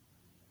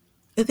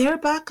 Is there a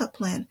backup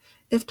plan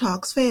if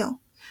talks fail?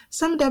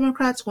 Some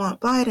Democrats want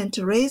Biden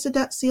to raise the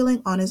debt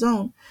ceiling on his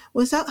own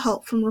without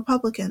help from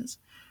Republicans.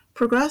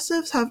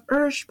 Progressives have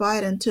urged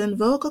Biden to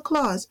invoke a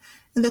clause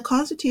in the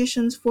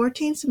Constitution's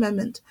 14th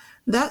Amendment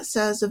that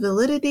says the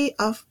validity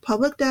of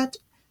public debt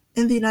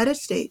in the United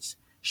States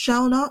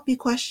shall not be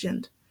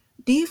questioned.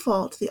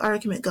 Default, the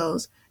argument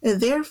goes,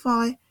 is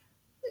therefore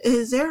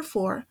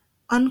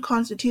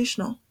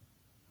unconstitutional.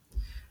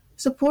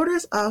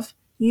 Supporters of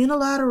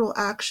unilateral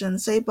action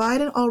say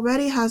Biden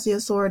already has the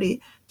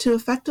authority to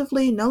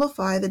effectively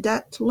nullify the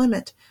debt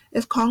limit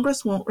if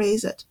Congress won't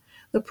raise it.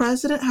 The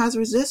president has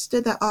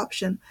resisted that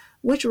option,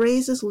 which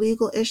raises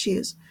legal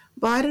issues.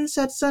 Biden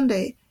said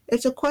Sunday,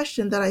 "It's a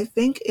question that I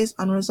think is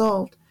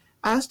unresolved,"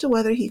 as to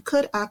whether he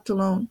could act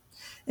alone.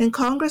 In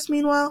Congress,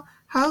 meanwhile,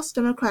 House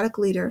Democratic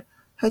leader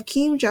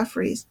Hakeem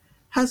Jeffries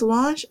has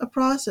launched a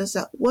process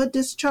that would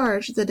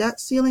discharge the debt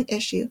ceiling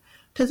issue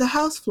to the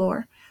House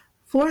floor,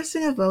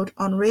 forcing a vote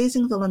on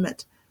raising the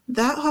limit.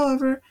 That,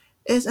 however,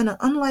 is an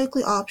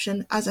unlikely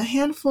option, as a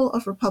handful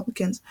of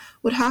Republicans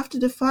would have to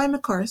defy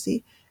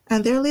McCarthy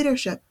and their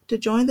leadership to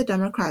join the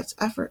Democrats'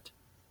 effort.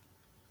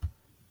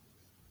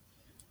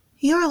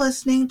 You are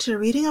listening to a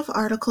reading of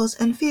articles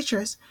and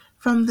features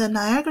from the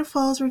Niagara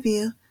Falls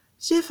Review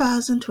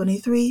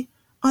 2023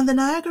 on the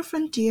Niagara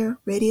Frontier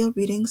Radio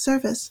Reading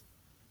Service.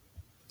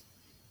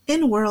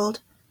 In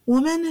World,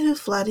 woman who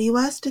fled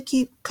U.S. to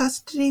keep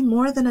custody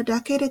more than a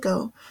decade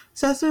ago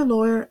says her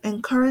lawyer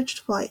encouraged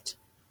flight.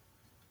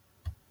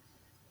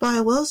 By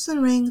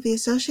Wilson Ring, The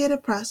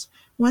Associated Press,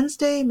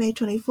 Wednesday, May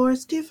 24,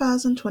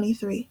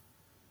 2023.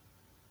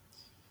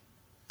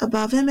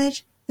 Above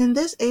image, in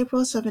this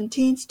April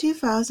 17,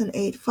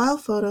 2008 file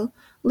photo,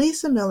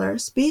 Lisa Miller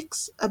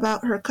speaks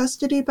about her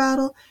custody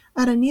battle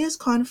at a news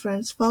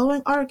conference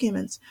following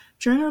arguments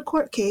during her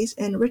court case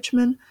in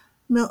Richmond.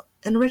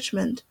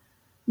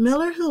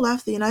 Miller, who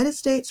left the United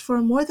States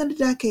for more than a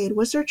decade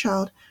with her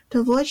child to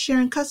avoid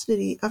sharing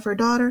custody of her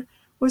daughter,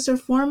 was her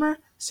former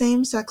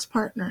same-sex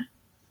partner.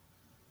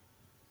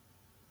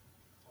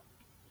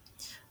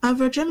 A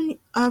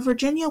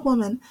Virginia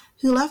woman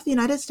who left the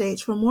United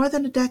States for more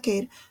than a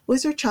decade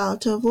with her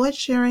child to avoid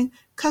sharing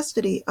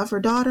custody of her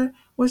daughter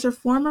with her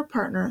former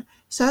partner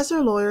says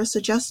her lawyer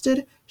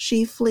suggested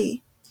she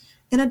flee.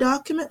 In a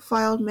document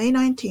filed May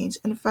 19th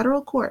in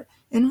federal court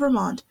in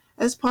Vermont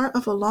as part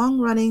of a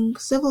long-running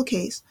civil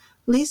case,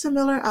 Lisa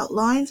Miller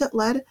outlined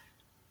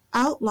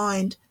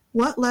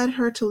what led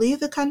her to leave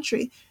the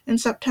country in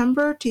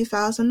September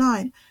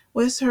 2009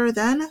 with her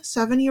then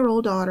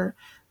 7-year-old daughter,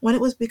 when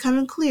it was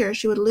becoming clear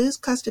she would lose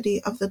custody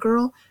of the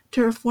girl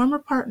to her former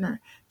partner,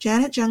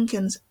 Janet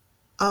Jenkins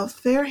of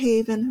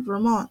Fairhaven,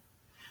 Vermont.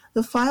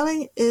 The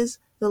filing is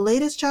the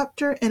latest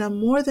chapter in a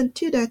more than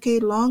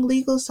 2-decade-long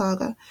legal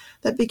saga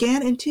that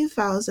began in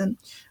 2000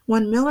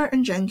 when Miller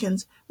and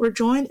Jenkins were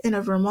joined in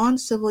a Vermont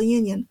civil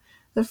union,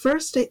 the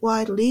first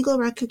statewide legal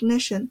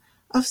recognition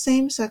of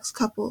same-sex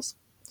couples.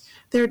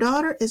 Their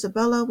daughter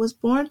Isabella was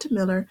born to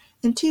Miller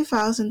in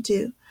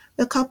 2002.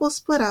 The couple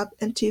split up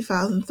in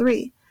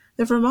 2003.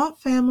 The Vermont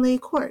Family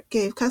Court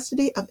gave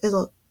custody of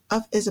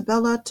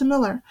Isabella to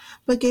Miller,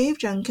 but gave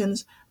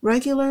Jenkins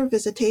regular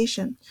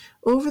visitation.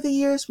 Over the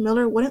years,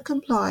 Miller wouldn't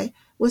comply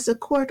with the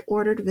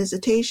court-ordered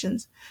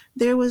visitations.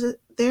 There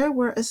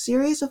were a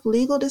series of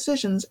legal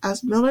decisions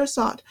as Miller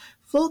sought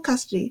full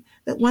custody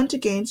that went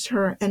against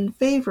her in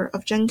favor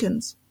of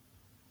Jenkins.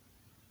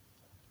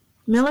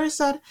 Miller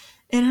said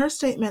in her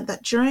statement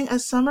that during a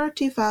summer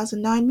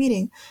 2009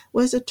 meeting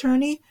with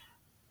attorney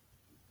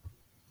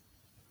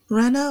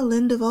Rena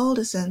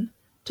Lindevaldsen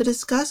to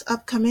discuss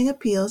upcoming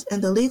appeals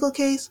in the legal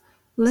case,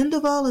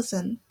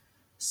 Lindevaldsen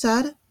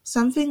said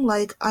something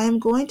like, "I am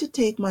going to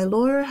take my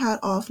lawyer hat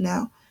off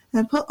now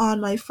and put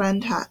on my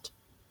friend hat."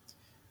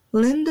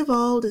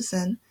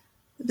 Lindevaldsen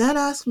then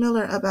asked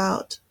Miller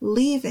about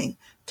leaving,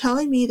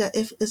 telling me that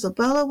if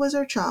Isabella was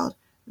her child,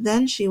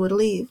 then she would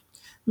leave.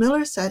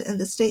 Miller said in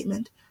the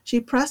statement,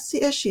 "She pressed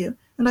the issue,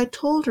 and I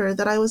told her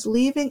that I was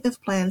leaving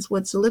if plans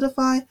would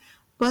solidify,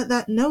 but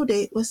that no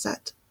date was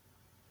set."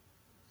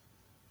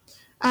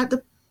 At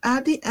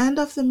the end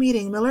of the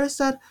meeting, Miller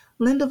said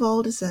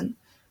Lindevaldsen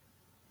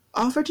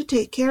offered to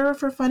take care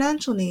of her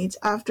financial needs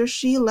after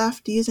she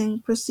left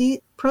using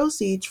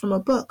proceeds from a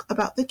book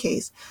about the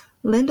case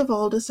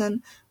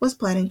Lindevaldsen was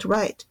planning to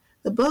write.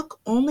 The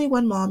book, Only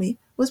One Mommy,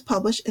 was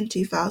published in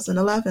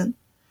 2011.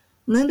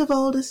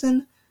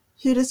 Lindevaldsen,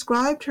 who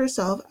described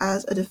herself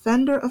as a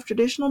defender of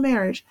traditional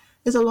marriage,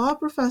 is a law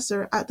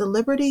professor at the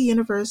Liberty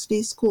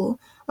University School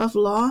of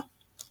Law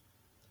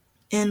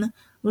in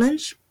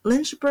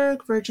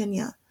Lynchburg,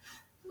 Virginia.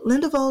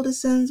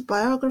 Lindevaldsen's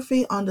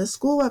biography on the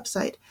school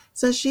website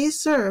says she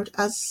served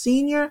as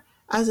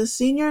a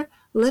senior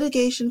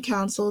litigation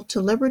counsel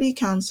to Liberty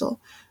Counsel,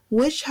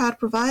 which had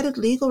provided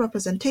legal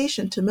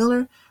representation to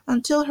Miller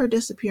until her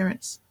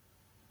disappearance.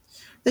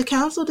 The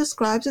council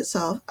describes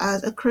itself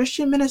as a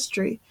Christian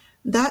ministry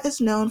that is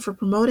known for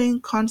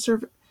promoting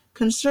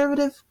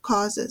conservative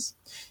causes.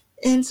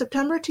 In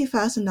September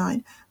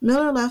 2009,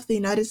 Miller left the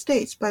United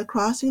States by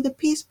crossing the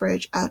Peace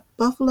Bridge at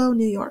Buffalo,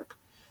 New York.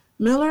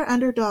 Miller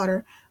and her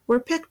daughter were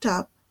picked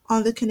up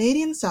on the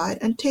Canadian side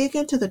and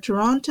taken to the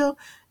Toronto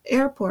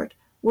airport,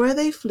 where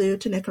they flew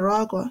to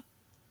Nicaragua.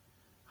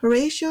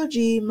 Horatio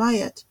G.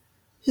 Myatt,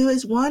 who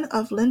is one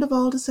of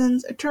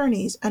Lindevaldsen's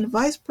attorneys and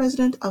vice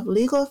president of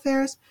legal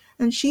affairs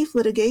and chief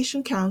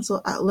litigation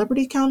counsel at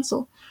Liberty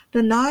Counsel,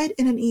 denied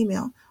in an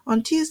email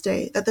on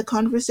Tuesday that the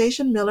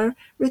conversation Miller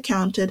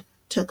recounted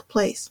took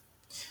place.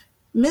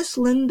 Ms.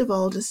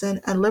 Lindevaldsen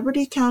and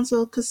Liberty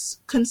Counsel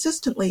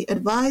consistently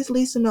advised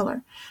Lisa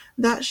Miller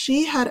that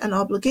she had an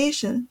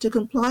obligation to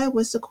comply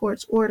with the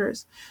court's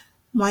orders.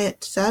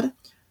 Myatt said,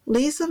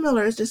 "Lisa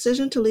Miller's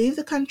decision to leave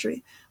the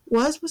country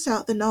was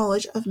without the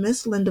knowledge of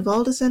Ms.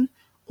 Lindevaldsen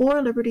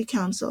or Liberty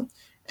Counsel.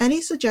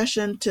 Any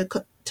suggestion to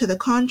the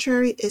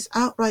contrary is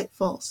outright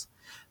false.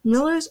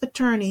 Miller's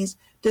attorneys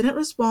didn't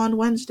respond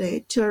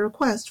Wednesday to a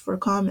request for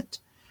comment.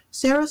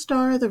 Sarah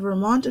Starr, the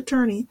Vermont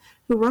attorney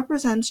who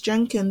represents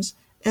Jenkins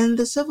in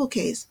the civil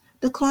case,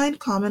 declined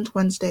comment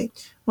Wednesday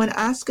when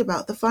asked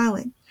about the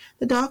filing.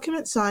 The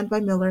document signed by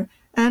Miller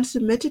and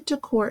submitted to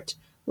court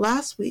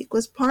last week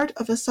was part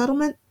of a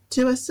settlement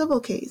to a civil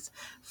case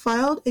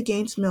filed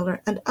against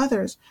Miller and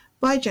others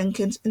by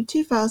Jenkins in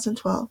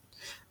 2012.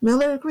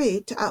 Miller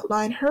agreed to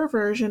outline her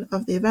version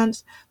of the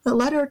events that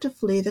led her to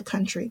flee the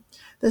country.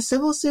 The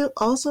civil suit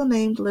also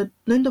named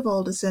Linda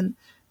Valdeson,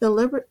 the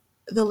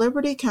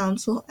Liberty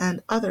Counsel,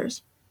 and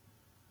others.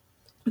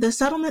 The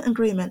settlement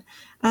agreement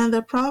and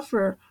the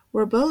proffer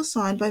were both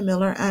signed by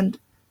Miller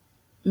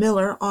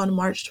on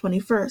March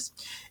 21st.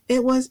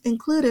 It was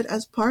included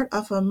as part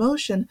of a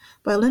motion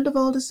by Linda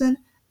Valdeson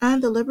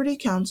and the Liberty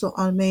Counsel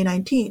on May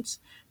 19th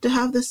to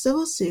have the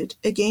civil suit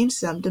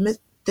against them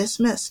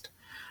dismissed.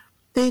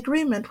 The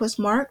agreement was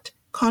marked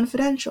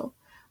confidential,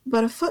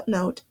 but a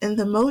footnote in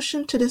the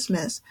motion to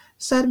dismiss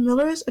said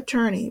Miller's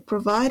attorney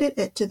provided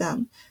it to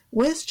them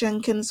with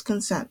Jenkins'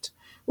 consent,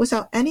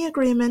 without any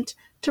agreement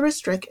to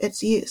restrict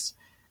its use,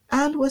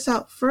 and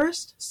without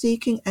first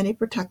seeking any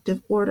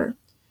protective order.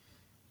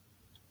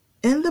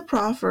 In the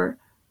proffer,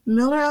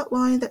 Miller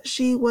outlined what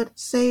she would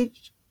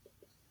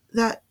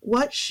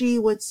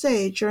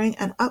say during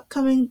an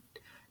upcoming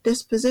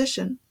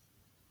disposition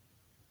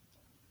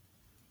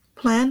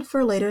planned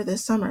for later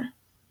this summer.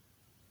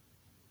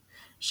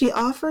 She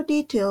offered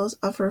details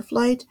of her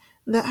flight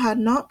that had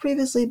not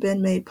previously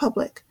been made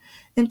public.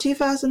 In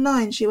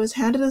 2009, she was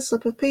handed a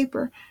slip of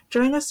paper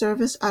during a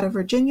service at a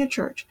Virginia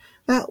church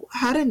that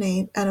had a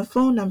name and a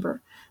phone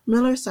number.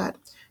 Miller said,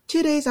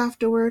 2 days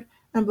afterward,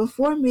 and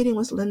before meeting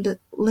with Linda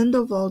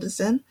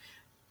Valdeson,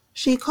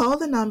 she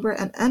called the number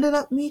and ended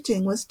up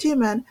meeting with 2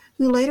 men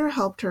who later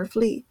helped her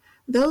flee.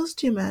 Those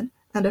 2 men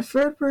and a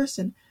third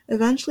person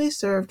eventually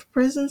served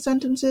prison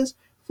sentences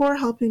for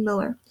helping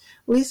Miller.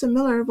 Lisa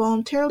Miller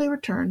voluntarily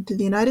returned to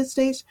the United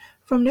States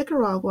from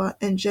Nicaragua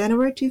in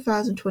January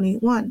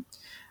 2021.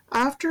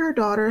 After her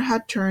daughter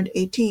had turned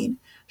 18,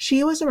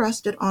 she was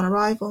arrested on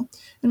arrival.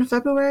 In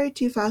February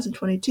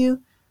 2022,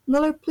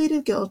 Miller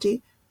pleaded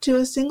guilty to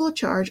a single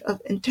charge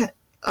of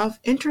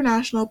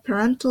international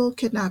parental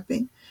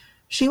kidnapping.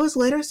 She was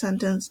later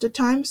sentenced to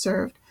time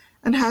served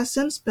and has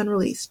since been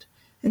released.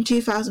 In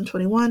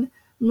 2021,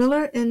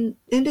 Miller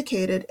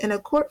indicated in a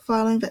court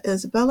filing that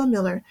Isabella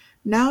Miller,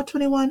 now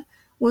 21,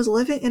 was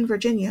living in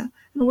Virginia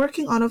and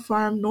working on a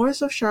farm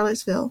north of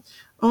Charlottesville,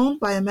 owned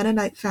by a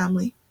Mennonite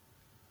family.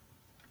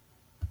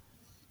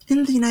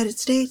 In the United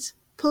States,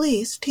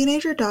 police: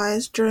 teenager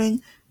dies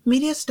during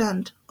media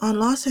stunt on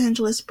Los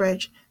Angeles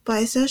Bridge by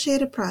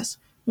Associated Press,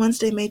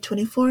 Wednesday, May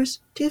 24,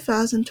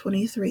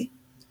 2023.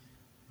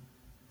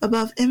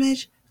 Above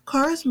image,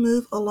 cars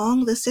move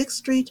along the 6th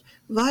Street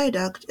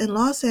Viaduct in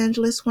Los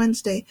Angeles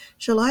Wednesday,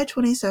 July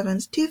 27,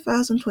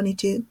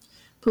 2022.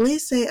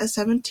 Police say a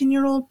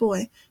 17-year-old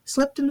boy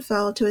slipped and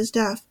fell to his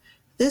death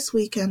this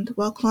weekend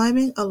while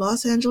climbing a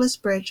Los Angeles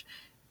bridge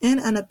in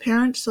an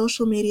apparent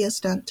social media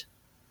stunt.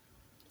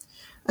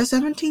 A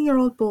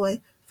 17-year-old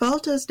boy fell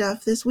to his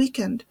death this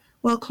weekend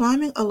while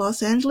climbing a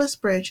Los Angeles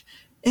bridge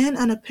in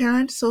an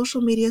apparent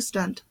social media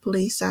stunt,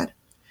 police said.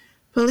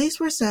 Police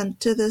were sent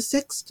to the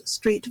 6th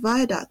Street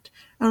Viaduct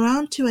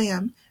around 2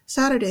 a.m.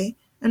 Saturday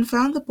and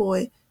found the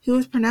boy, who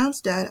was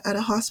pronounced dead, at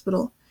a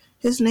hospital.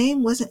 His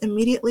name wasn't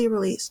immediately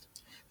released.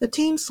 The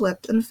teen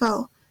slipped and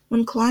fell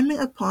when climbing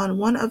upon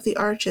one of the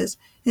arches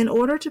in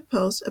order to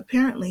post,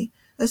 apparently,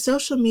 a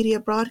social media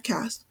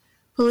broadcast.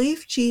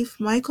 Police Chief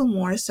Michael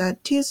Moore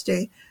said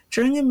Tuesday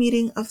during a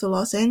meeting of the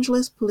Los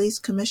Angeles Police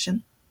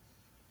Commission.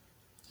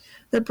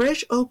 The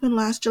bridge opened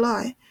last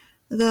July.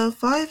 The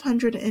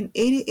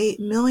 $588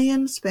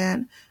 million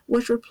span,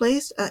 which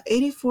replaced an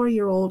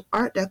 84-year-old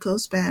Art Deco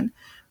span,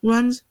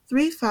 runs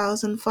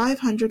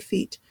 3,500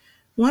 feet,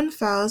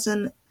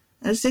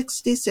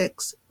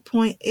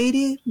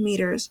 1,066.80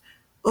 meters,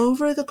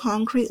 over the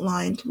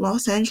concrete-lined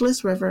Los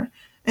Angeles River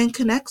and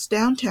connects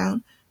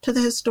downtown to the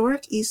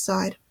historic East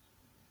Side.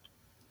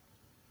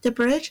 The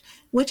bridge,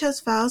 which has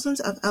thousands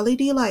of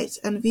LED lights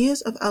and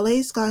views of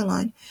LA's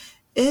skyline,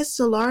 is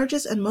the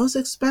largest and most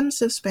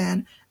expensive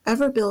span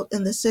ever built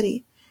in the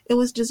city. It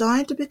was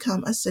designed to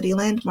become a city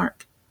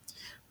landmark.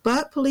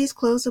 But police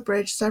closed the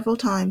bridge several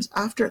times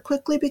after it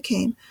quickly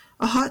became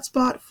a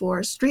hotspot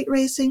for street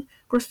racing,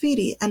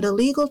 graffiti, and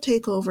illegal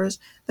takeovers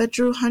that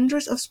drew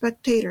hundreds of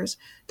spectators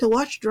to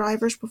watch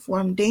drivers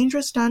perform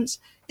dangerous stunts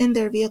in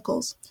their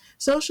vehicles.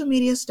 Social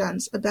media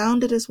stunts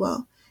abounded as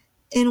well.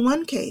 In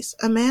one case,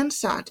 a man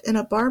sat in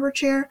a barber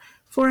chair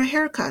for a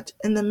haircut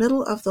in the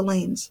middle of the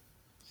lanes.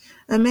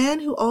 A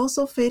man was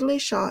also fatally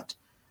shot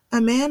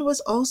on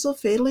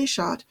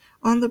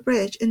the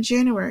bridge in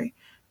January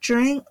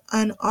during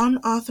an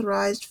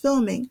unauthorized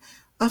filming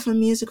of a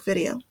music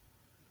video.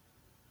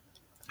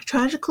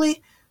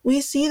 Tragically, we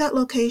see that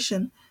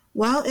location,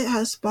 while it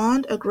has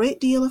spawned a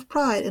great deal of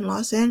pride in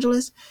Los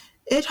Angeles,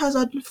 it has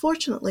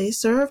unfortunately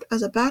served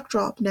as a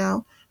backdrop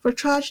now for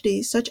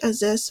tragedies such as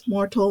this,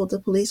 Moore told the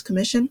police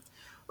commission.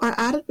 Our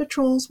added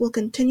patrols will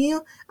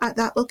continue at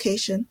that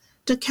location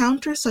to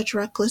counter such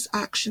reckless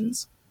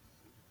actions.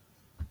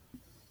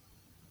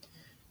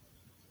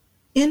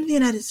 In the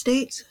United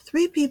States,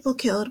 3 people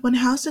killed when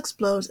house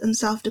explodes in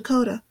South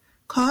Dakota.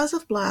 Cause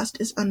of blast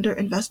is under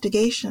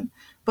investigation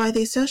by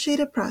the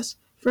Associated Press,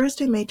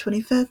 Thursday, May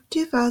 25,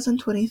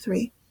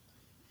 2023.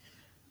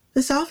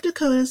 The South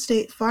Dakota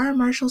State Fire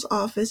Marshal's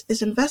Office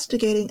is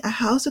investigating a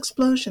house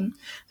explosion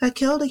that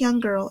killed a young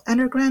girl and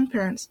her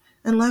grandparents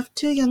and left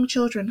 2 young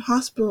children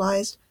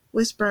hospitalized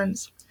with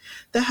burns.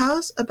 The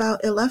house,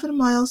 about 11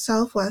 miles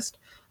southwest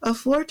of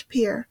Fort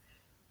Pierre,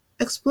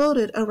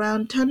 exploded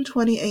around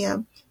 10:20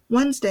 a.m.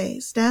 Wednesday,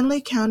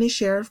 Stanley County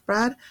Sheriff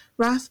Brad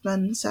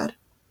Rathbun said.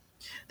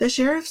 The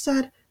sheriff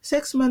said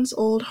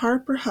 6-month-old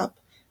Harper Hupp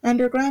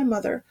and her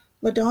grandmother,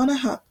 LaDonna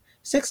Hupp,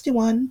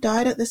 61,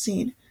 died at the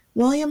scene.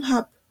 William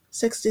Hupp,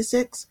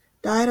 66,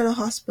 died at a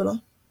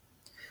hospital.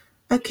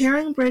 A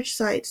Caring Bridge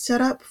site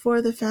set up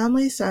for the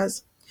family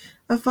says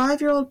a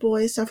 5-year-old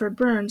boy suffered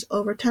burns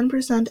over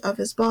 10% of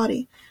his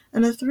body,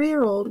 and a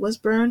 3-year-old was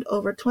burned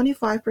over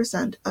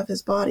 25% of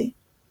his body.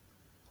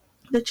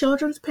 The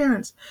children's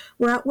parents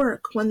were at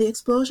work when the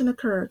explosion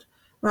occurred,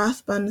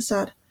 Rathbun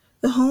said.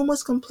 The home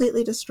was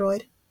completely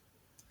destroyed.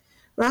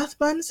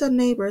 Rathbun said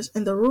neighbors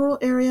in the rural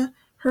area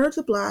heard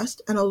the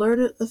blast and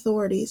alerted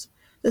authorities.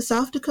 The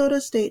South Dakota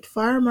State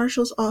Fire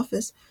Marshal's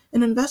Office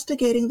in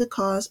investigating the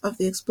cause of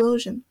the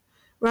explosion.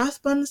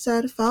 Rathbun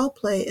said foul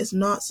play is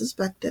not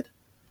suspected.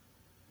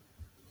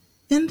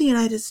 In the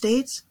United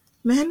States,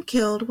 man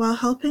killed while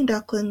helping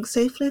duckling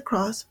safely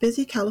across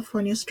busy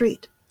California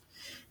street.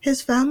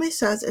 His family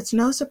says it's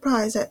no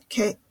surprise that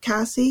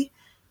Cassie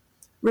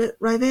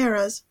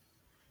Rivera's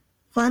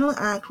final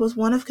act was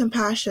one of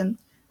compassion.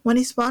 When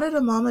he spotted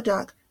a mama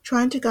duck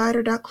trying to guide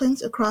her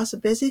ducklings across a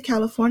busy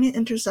California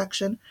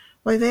intersection,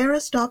 Rivera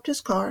stopped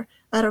his car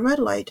at a red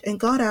light and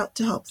got out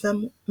to help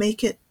them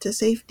make it to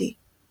safety.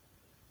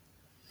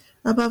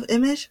 Above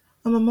image,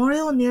 a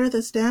memorial near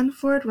the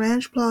Stanford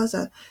Ranch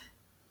Plaza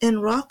in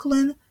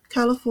Rocklin,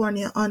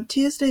 California on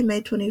Tuesday,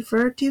 May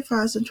 23,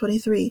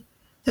 2023,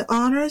 that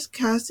honors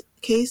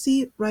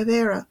Casey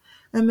Rivera,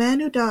 a man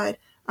who died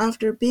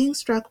after being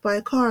struck by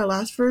a car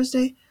last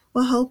Thursday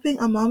while helping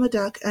a mama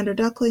duck and her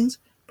ducklings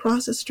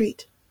cross the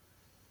street.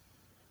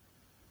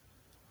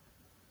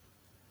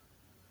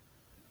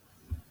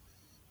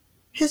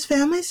 His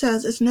family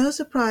says it's no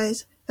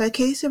surprise that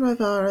Casey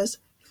Rivera's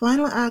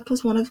final act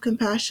was one of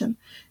compassion.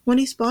 When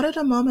he spotted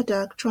a mama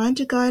duck trying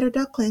to guide her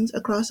ducklings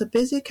across a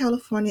busy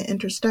California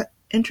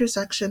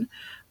intersection,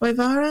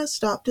 Rivera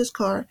stopped his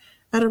car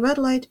at a red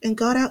light and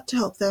got out to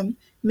help them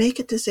make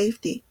it to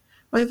safety.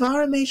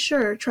 Rivera made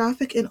sure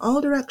traffic in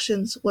all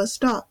directions was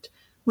stopped,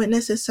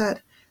 witnesses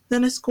said,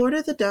 then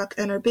escorted the duck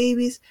and her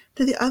babies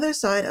to the other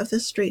side of the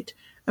street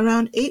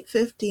around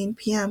 8:15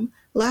 p.m.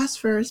 last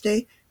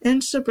Thursday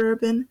in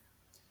suburban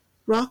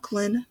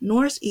Rocklin,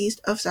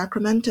 northeast of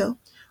Sacramento.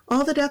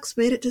 All the ducks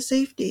made it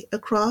safely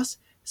across,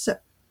 said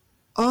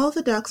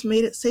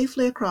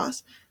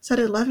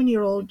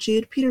 11-year-old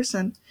Jude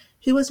Peterson,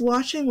 who was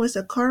watching with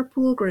a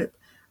carpool group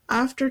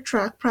after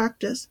track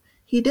practice.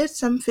 He did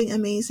something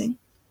amazing.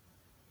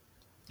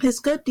 His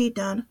good deed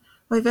done,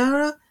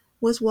 Rivera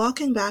was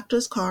walking back to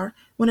his car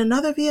when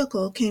another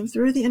vehicle came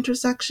through the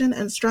intersection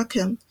and struck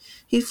him.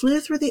 He flew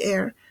through the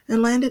air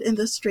and landed in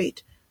the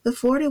street. The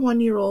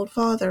 41-year-old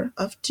father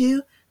of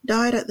 2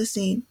 died at the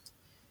scene.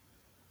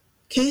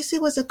 Casey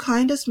was the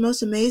kindest,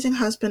 most amazing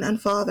husband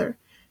and father.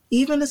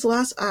 Even his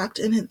last act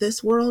in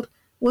this world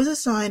was a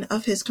sign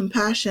of his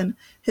compassion,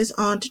 his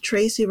aunt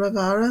Tracy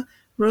Rivera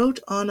wrote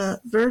on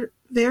a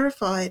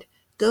verified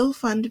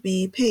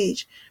GoFundMe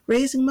page,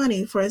 raising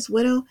money for his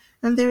widow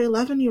and their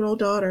 11-year-old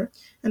daughter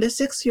and a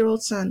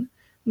 6-year-old son.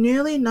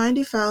 Nearly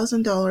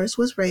 $90,000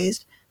 was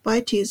raised by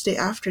Tuesday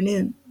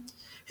afternoon.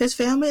 His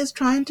family is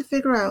trying to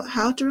figure out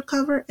how to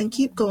recover and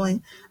keep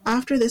going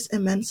after this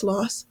immense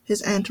loss,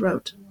 his aunt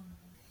wrote.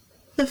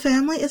 The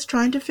family is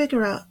trying to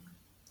figure out.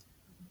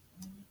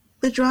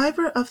 The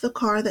driver of the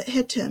car that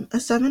hit him, a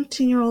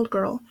 17-year-old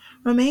girl,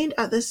 remained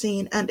at the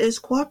scene and is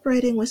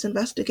cooperating with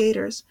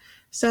investigators,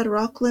 said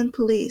Rockland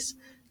Police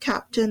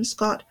Captain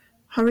Scott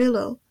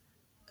Harillo.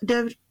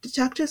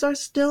 Detectives are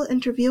still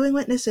interviewing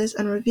witnesses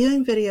and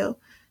reviewing video,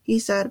 he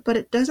said, but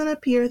it doesn't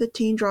appear the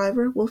teen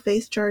driver will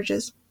face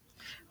charges.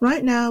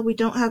 Right now, we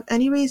don't have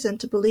any reason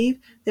to believe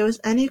there was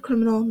any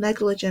criminal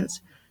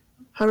negligence,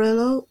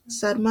 Harillo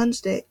said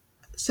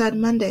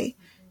Monday.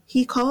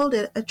 He called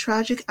it a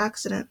tragic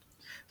accident.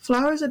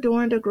 Flowers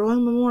adorned a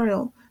growing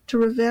memorial to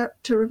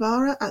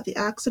Rivera at the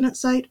accident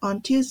site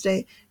on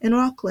Tuesday in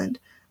Rockland,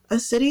 a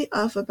city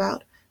of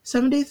about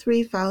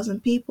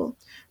 73,000 people.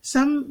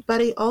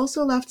 Somebody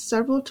also left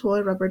several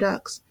toy rubber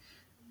ducks.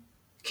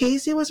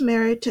 Casey was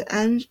married to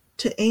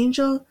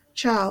Angel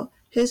Chow,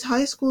 his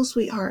high school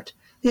sweetheart.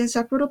 The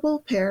inseparable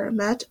pair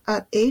met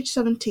at age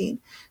 17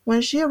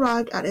 when she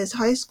arrived at his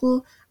high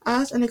school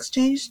as an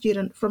exchange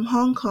student from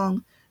Hong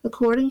Kong,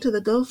 according to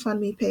the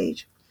GoFundMe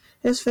page.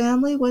 His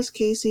family was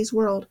Casey's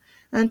world,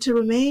 and to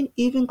remain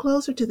even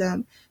closer to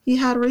them, he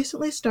had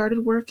recently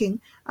started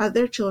working at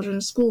their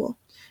children's school.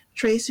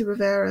 Tracy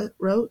Rivera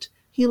wrote,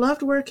 "He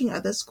loved working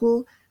at the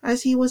school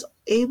as he was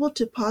able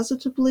to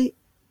positively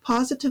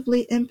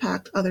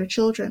impact other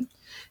children."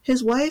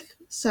 His wife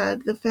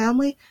said the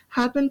family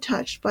had been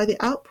touched by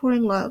the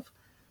outpouring love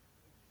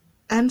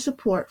and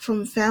support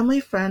from family,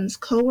 friends,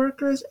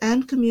 co-workers,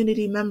 and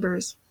community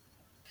members.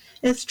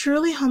 "It's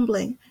truly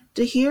humbling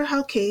to hear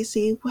how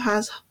Casey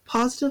has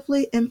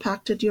positively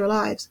impacted your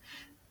lives,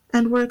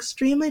 and we're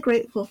extremely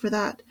grateful for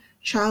that,"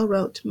 Chow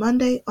wrote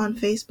Monday on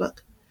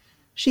Facebook.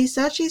 She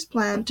said she's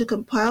planned to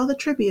compile the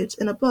tributes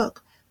in a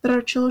book that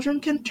our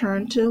children can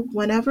turn to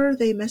whenever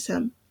they miss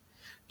him.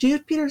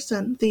 Jude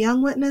Peterson, the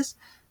young witness,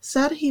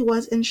 said he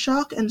was in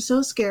shock and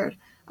so scared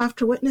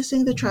after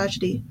witnessing the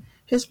tragedy.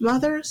 His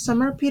mother,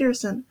 Summer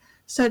Peterson,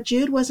 said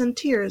Jude was in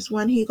tears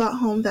when he got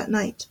home that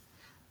night.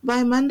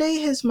 By Monday,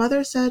 his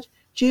mother said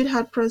Jude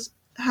had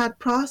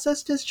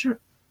processed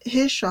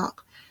his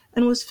shock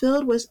and was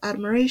filled with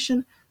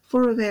admiration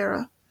for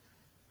Rivera.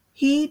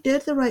 "He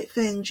did the right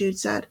thing," Jude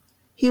said.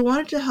 "He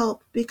wanted to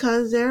help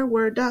because there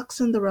were ducks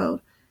in the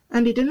road,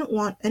 and he didn't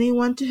want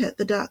anyone to hit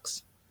the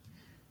ducks."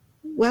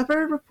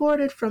 Weber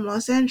reported from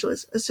Los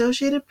Angeles.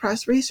 Associated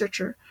Press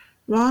researcher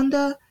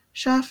Rhonda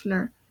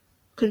Schaffner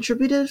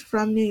contributed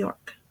from New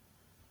York.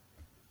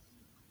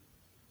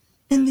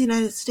 In the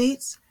United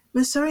States,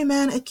 Missouri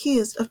man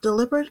accused of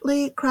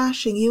deliberately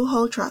crashing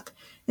U-Haul truck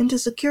into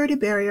security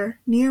barrier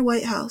near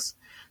White House.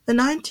 The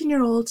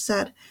 19-year-old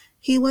said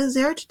he was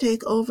there to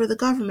take over the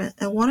government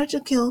and wanted to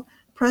kill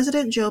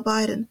President Joe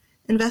Biden,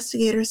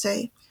 investigators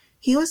say.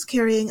 He was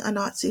carrying a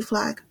Nazi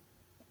flag.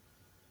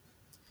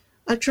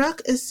 A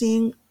truck is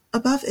seen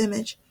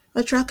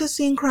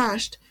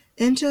crashed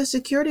into a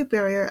security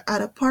barrier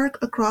at a park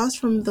across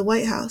from the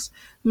White House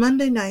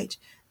Monday night,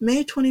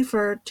 May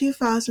 23,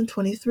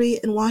 2023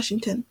 in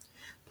Washington.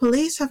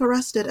 Police have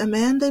arrested a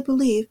man they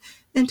believe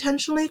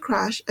intentionally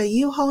crashed a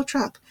U-Haul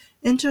truck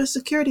into a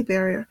security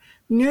barrier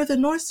near the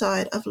north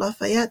side of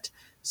Lafayette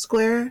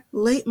Square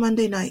late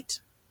Monday night.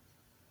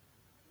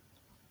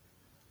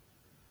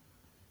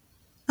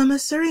 A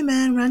Missouri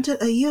man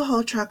rented a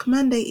U-Haul truck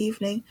Monday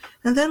evening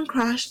and then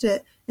crashed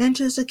it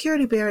into a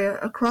security barrier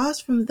across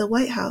from the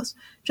White House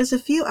just a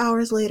few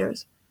hours later,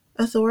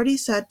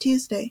 authorities said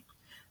Tuesday.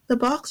 The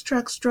box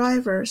truck's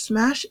driver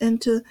smashed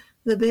into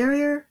the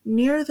barrier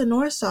near the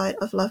north side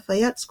of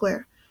Lafayette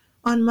Square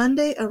on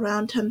Monday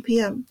around 10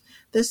 p.m.,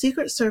 the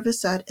Secret Service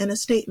said in a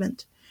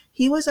statement.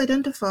 He was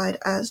identified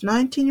as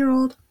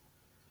 19-year-old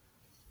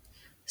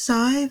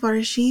Sai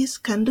Varshis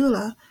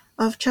Kandula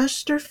of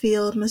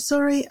Chesterfield,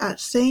 Missouri at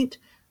St.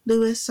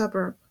 Louis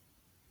suburb.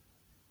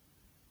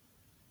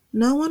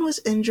 No one was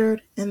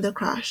injured in the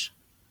crash.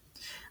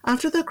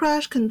 After the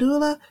crash,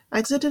 Kandula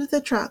exited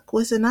the truck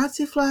with a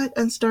Nazi flag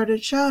and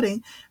started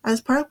shouting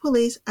as park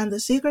police and the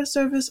Secret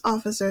Service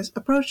officers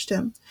approached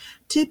him.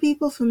 Two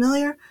people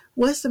familiar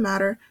with the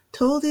matter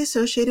told the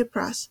Associated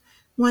Press.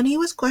 When he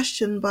was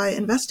questioned by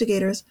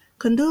investigators,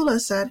 Kandula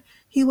said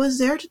he was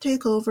there to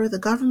take over the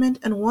government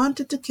and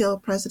wanted to kill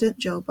President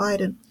Joe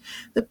Biden.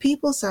 The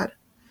people said.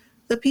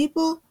 The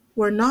people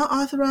were not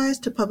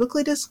authorized to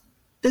publicly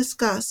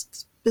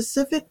discuss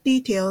specific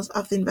details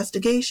of the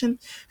investigation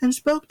and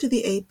spoke to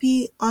the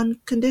AP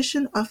on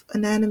condition of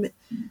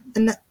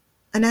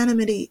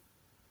anonymity.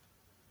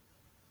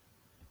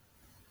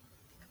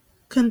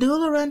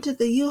 Kandula rented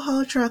the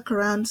U-Haul truck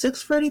around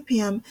 6:30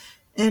 p.m.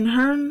 in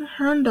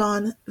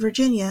Herndon,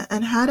 Virginia,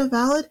 and had a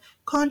valid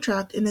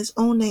contract in his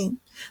own name,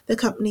 the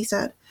company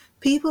said.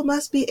 People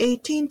must be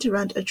 18 to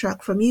rent a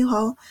truck from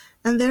U-Haul,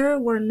 and there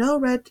were no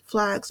red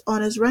flags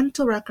on his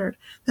rental record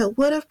that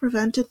would have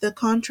prevented the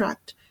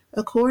contract,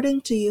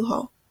 according to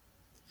U-Haul.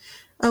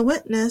 A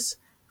witness,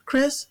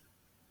 Chris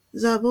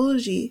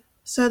Zaboji,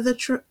 said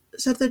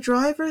the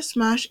driver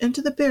smashed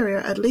into the barrier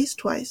at least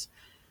twice.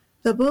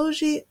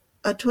 Zaboji,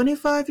 a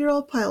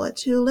 25-year-old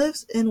pilot who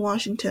lives in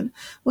Washington,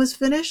 was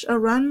finished a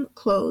run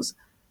close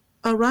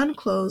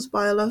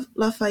by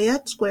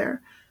Lafayette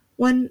Square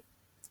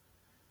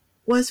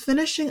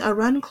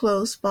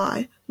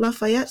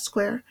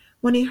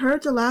when he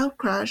heard the loud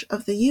crash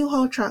of the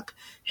U-Haul truck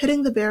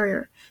hitting the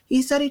barrier.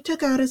 He said he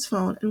took out his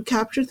phone and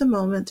captured the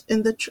moment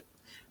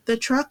the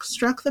truck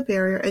struck the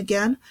barrier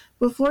again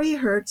before he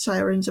heard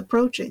sirens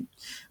approaching.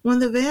 When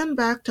the van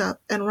backed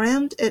up and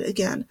rammed it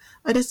again,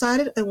 I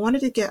decided I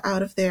wanted to get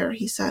out of there,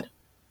 he said.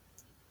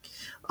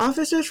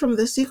 Officers from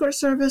the Secret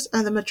Service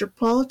and the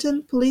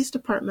Metropolitan Police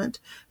Department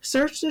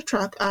searched the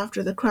truck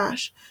after the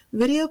crash.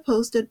 Video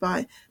posted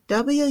by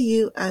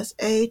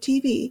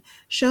WUSA-TV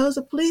shows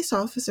a police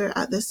officer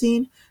at the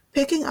scene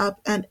picking up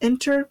and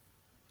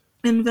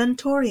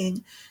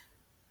inventorying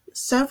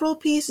several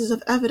pieces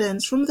of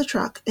evidence from the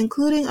truck,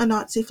 including a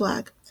Nazi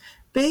flag.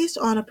 Based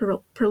on a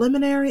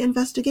preliminary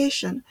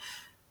investigation,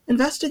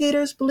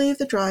 investigators believe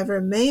the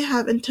driver may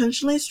have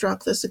intentionally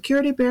struck the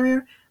security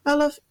barrier at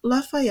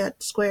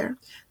Lafayette Square,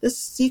 the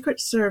Secret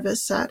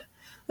Service said.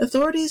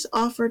 Authorities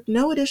offered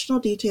no additional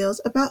details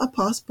about a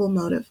possible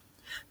motive.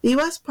 The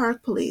U.S.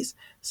 Park Police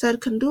said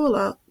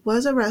Kandula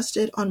was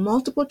arrested on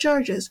multiple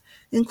charges,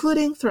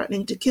 including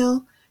threatening to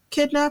kill,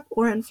 kidnap,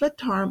 or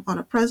inflict harm on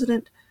a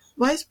president,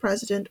 vice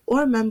president,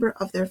 or member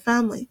of their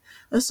family,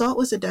 assault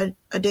with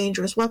a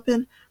dangerous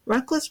weapon,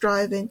 reckless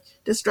driving,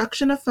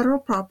 destruction of federal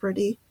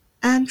property,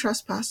 and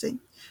trespassing.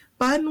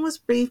 Biden was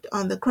briefed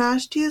on the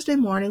crash Tuesday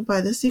morning by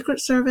the Secret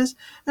Service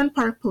and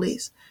Park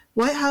Police.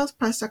 White House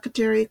Press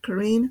Secretary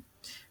Karine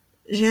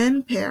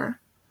Jean-Pierre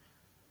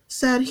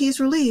said he's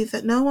relieved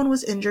that no one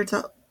was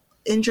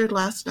injured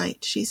last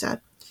night, she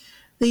said.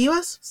 The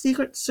U.S.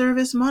 Secret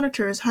Service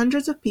monitors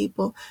hundreds of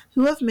people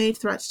who have made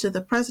threats to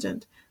the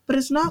president, but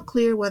it's not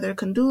clear whether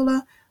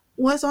Kandula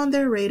was on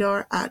their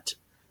radar at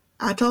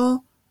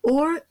all,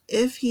 or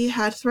if he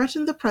had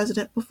threatened the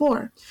president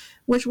before,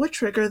 which would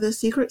trigger the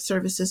Secret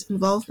Service's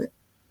involvement.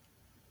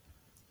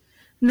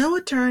 No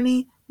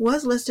attorney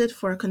was listed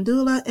for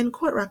Kandula in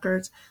court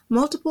records.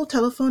 Multiple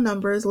telephone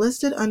numbers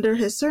listed under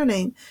his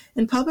surname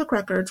in public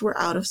records were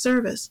out of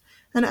service.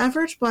 An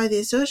effort by the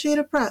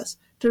Associated Press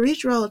to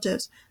reach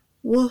relatives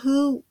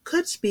who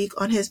could speak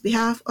on his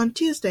behalf on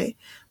Tuesday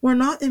were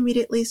not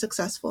immediately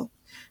successful.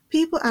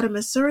 People at a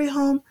Missouri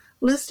home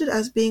listed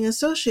as being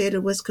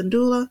associated with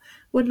Kandula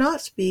would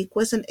not speak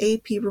with an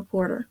AP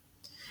reporter.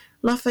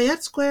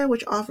 Lafayette Square,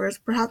 which offers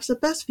perhaps the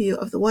best view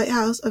of the White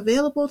House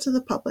available to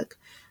the public,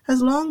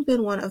 has long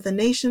been one of the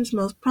nation's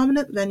most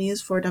prominent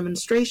venues for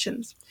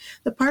demonstrations.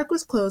 The park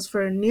was closed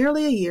for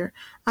nearly a year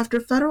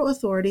after federal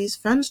authorities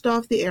fenced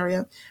off the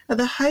area at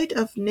the height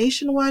of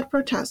nationwide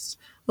protests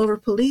over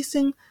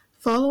policing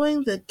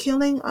following the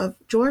killing of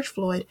George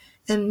Floyd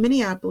in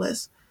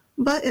Minneapolis,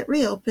 but it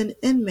reopened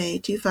in May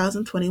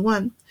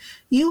 2021.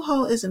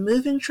 U-Haul is a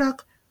moving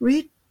truck,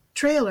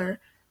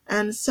 trailer,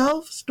 and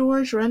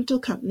self-storage rental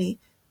company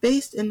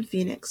based in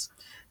Phoenix.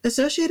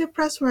 Associated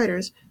Press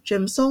writers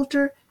Jim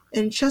Salter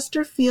in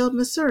Chesterfield,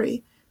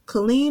 Missouri,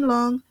 Colleen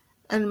Long,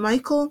 and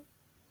Michael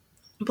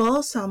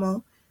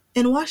Balsamo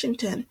in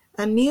Washington,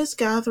 and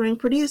news-gathering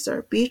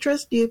producer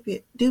Beatrice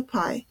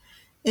Dupuy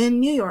in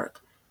New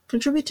York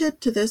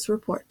contributed to this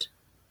report.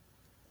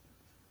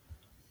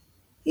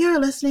 You are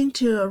listening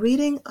to a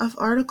reading of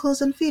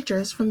articles and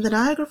features from the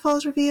Niagara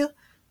Falls Review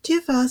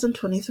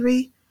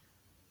 2023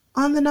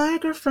 on the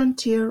Niagara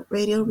Frontier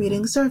Radio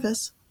Reading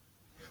Service.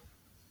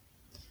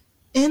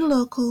 In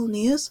local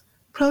news,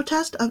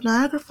 protest of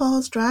Niagara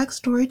Falls drag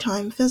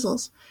storytime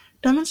fizzles.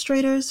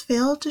 Demonstrators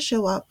failed to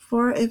show up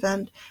for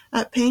event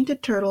at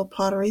Painted Turtle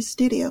Pottery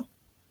Studio.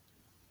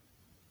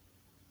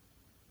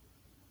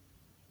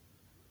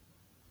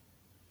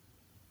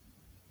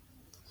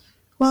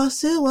 While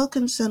Sue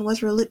Wilkinson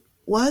was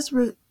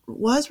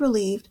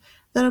relieved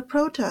that a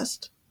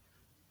protest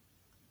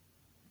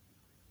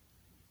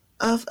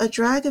of a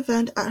drag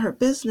event at her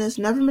business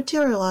never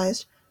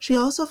materialized, she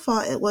also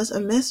thought it was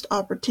a missed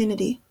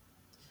opportunity.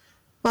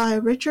 By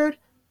Richard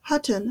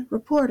Hutton,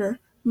 reporter,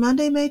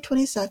 Monday, May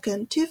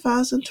 22,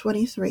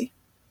 2023.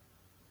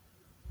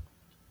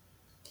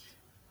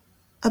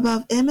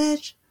 Above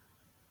image,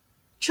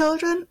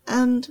 children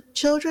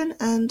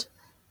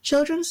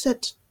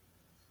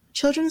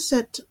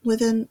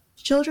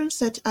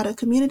sit at a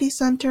community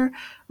center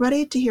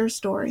ready to hear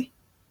story.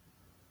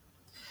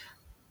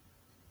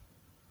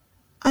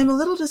 I'm a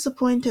little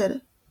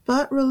disappointed,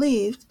 but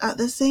relieved at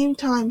the same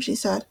time, she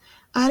said,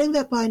 adding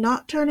that by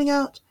not turning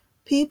out,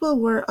 people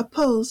were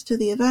opposed to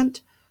the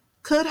event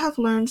could have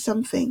learned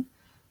something.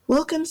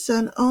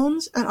 Wilkinson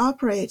owns and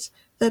operates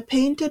the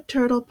Painted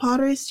Turtle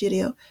Pottery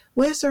Studio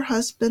with her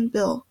husband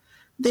Bill.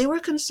 They were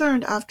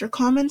concerned after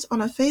comments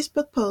on a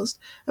Facebook post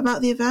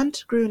about the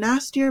event grew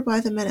nastier by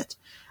the minute,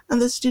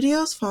 and the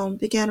studio's phone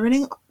began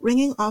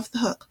ringing off the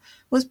hook,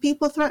 with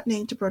people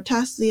threatening to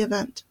protest the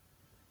event.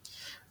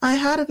 I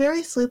had a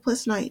very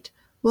sleepless night,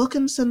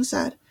 Wilkinson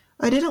said.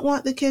 I didn't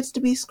want the kids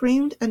to be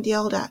screamed and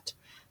yelled at.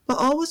 But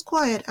all was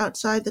quiet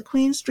outside the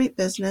Queen Street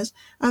business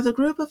as a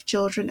group of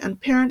children and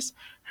parents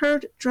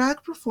heard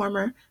drag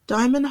performer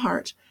Diamond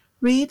Hart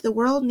read The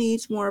World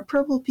Needs More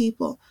Purple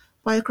People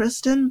by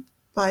Kristen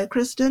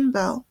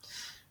Bell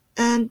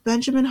and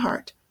Benjamin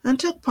Hart, and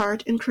took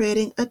part in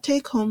creating a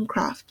take-home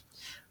craft.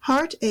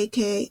 Hart,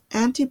 aka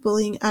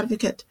anti-bullying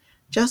advocate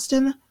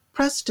Justin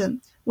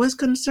Preston, was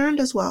concerned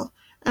as well,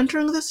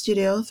 entering the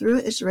studio through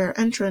its rear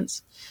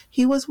entrance.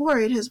 He was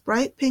worried his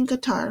bright pink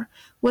attire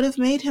would have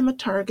made him a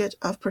target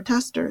of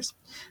protesters.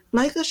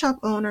 Like the shop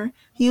owner,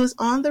 he was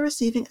on the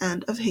receiving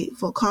end of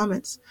hateful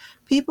comments.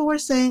 People were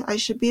saying I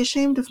should be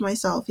ashamed of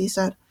myself, he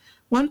said.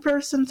 One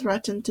person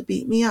threatened to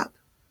beat me up.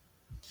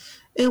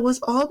 It was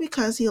all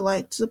because he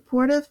liked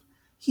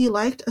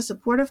a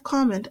supportive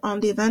comment on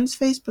the event's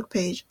Facebook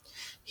page.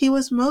 He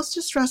was most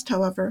distressed,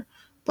 however,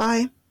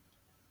 by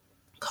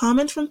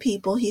comments from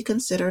people he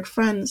considered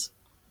friends.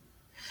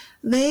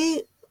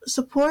 They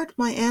support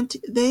my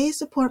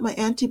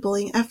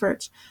anti-bullying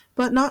efforts,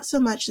 but not so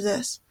much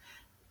this.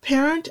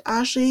 Parent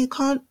Ashley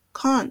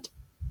Kant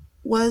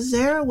was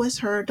there with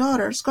her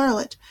daughter,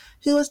 Scarlett,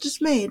 who was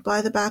dismayed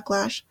by the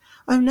backlash.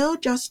 I've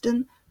known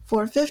Justin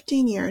for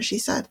 15 years, she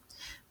said.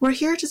 We're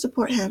here to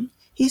support him.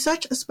 He's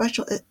such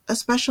a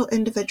special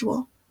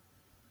individual.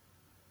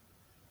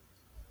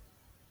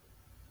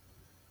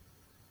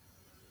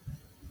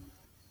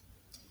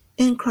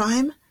 In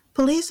crime,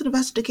 police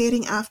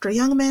investigating after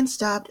young man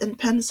stabbed in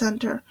Penn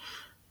Center.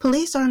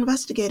 Police are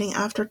investigating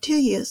after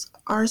two youths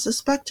are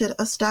suspected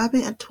of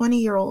stabbing a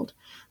 20-year-old.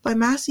 By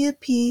Matthew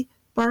P.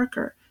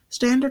 Barker,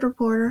 Standard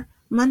Reporter,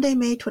 Monday,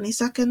 May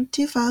 22,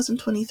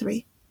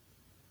 2023.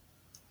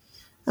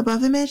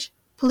 Above image,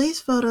 police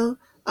photo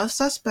of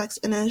suspects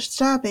in a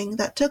stabbing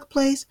that took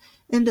place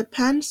in the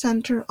Penn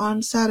Center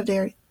on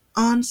Saturday.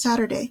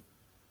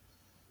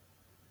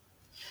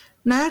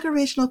 Niagara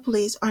Regional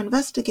Police are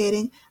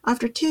investigating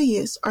after two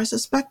youths are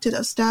suspected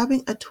of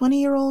stabbing a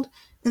 20-year-old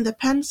in the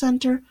Penn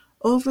Center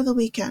over the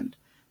weekend.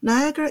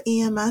 Niagara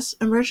EMS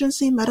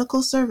Emergency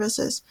Medical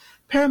Services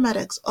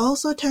paramedics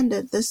also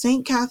attended the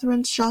St.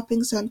 Catharines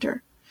Shopping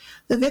Center.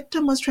 The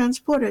victim was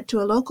transported to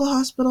a local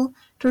hospital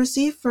to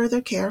receive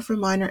further care for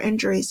minor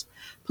injuries.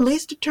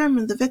 Police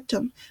determined the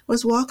victim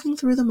was walking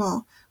through the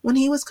mall when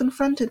he was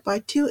confronted by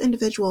two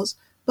individuals,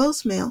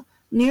 both male,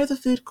 near the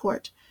food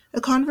court. A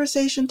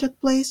conversation took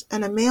place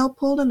and a male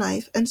pulled a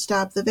knife and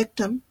stabbed the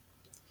victim.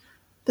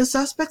 The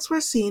suspects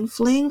were seen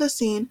fleeing the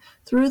scene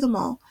through the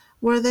mall,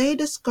 where they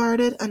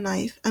discarded a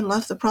knife and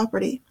left the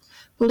property.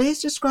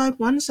 Police described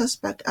one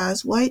suspect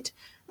as white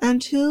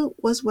and who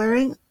was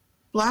wearing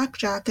black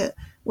jacket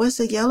with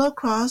a yellow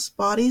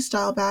cross-body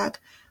style bag,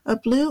 a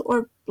blue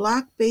or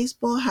black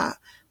baseball hat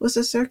with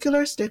a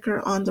circular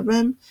sticker on the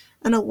rim,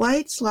 and a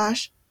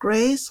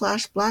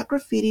white/gray/black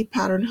graffiti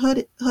patterned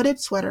hooded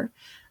sweater,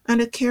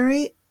 and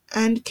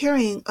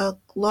carrying a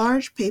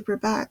large paper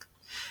bag.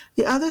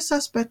 The other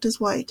suspect is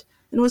white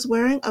and was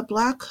wearing a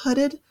black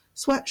hooded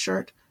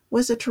sweatshirt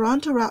with the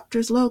Toronto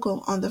Raptors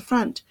logo on the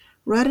front,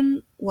 red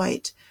and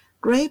white,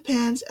 gray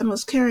pants, and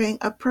was carrying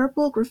a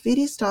purple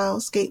graffiti-style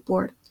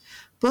skateboard.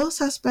 Both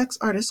suspects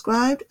are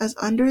described as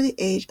under the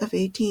age of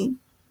 18.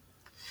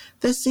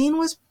 The scene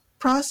was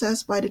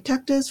processed by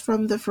detectives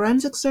from the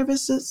Forensic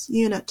Services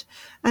Unit,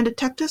 and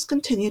detectives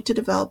continued to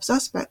develop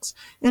suspects'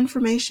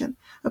 information,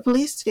 a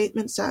police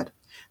statement said.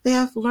 They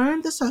have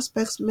learned the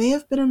suspects may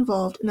have been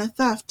involved in a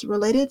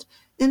theft-related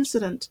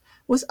incident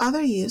with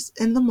other youths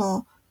in the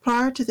mall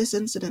prior to this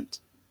incident.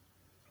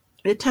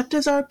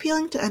 Detectives are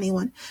appealing to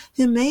anyone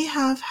who may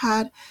have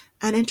had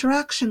an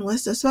interaction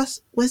with the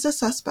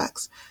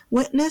suspects,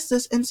 witnessed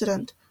this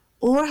incident,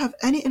 or have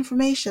any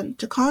information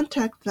to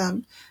contact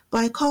them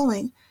by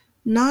calling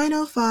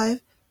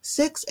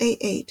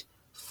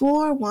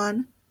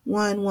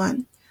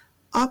 905-688-4111,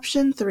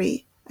 option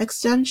 3,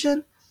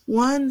 extension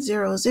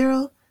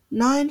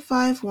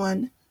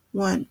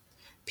 100-9511.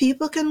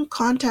 People can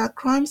contact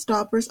Crime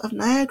Stoppers of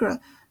Niagara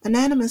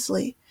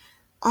anonymously,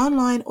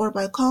 online or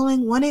by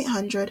calling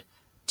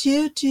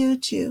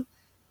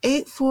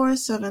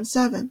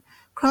 1-800-222-8477.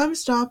 Crime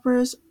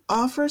Stoppers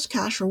offers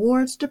cash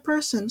rewards to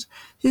persons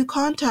who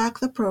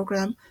contact the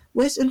program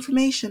with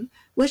information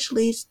which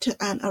leads to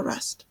an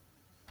arrest.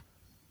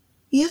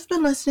 You've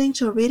been listening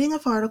to a reading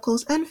of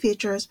articles and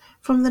features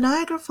from the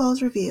Niagara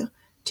Falls Review,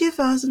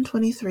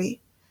 2023.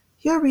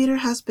 Your reader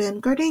has been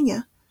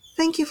Gardenia.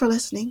 Thank you for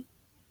listening.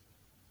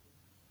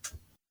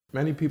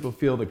 Many people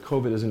feel that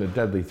COVID isn't a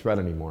deadly threat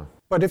anymore.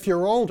 But if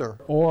you're older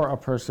or a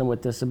person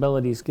with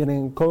disabilities,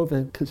 getting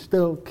COVID could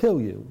still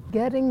kill you.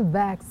 Getting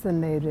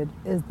vaccinated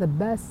is the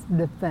best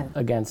defense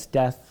against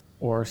death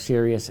or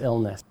serious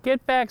illness.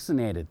 Get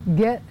vaccinated.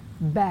 Get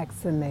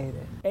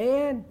vaccinated.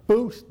 And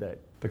boosted.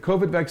 The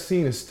COVID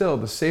vaccine is still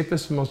the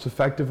safest and most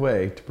effective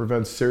way to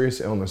prevent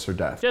serious illness or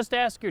death. Just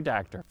ask your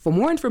doctor. For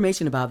more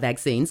information about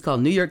vaccines, call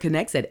New York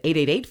Connects at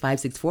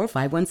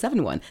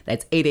 888-564-5171.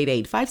 That's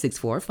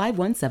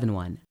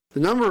 888-564-5171. The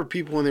number of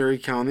people in Erie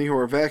County who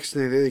are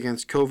vaccinated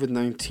against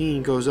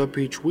COVID-19 goes up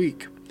each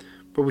week,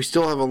 but we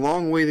still have a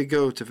long way to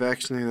go to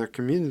vaccinate our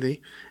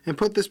community and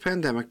put this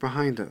pandemic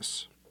behind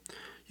us.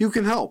 You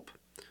can help.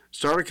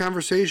 Start a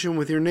conversation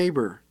with your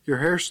neighbor, your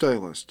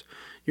hairstylist,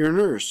 your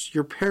nurse,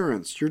 your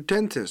parents, your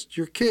dentist,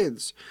 your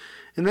kids,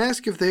 and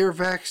ask if they are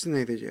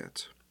vaccinated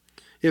yet.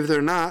 If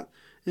they're not,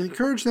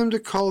 encourage them to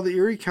call the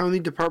Erie County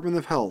Department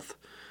of Health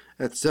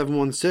at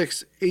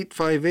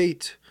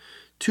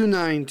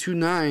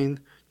 716-858-2929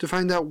 to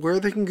find out where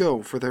they can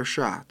go for their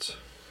shot.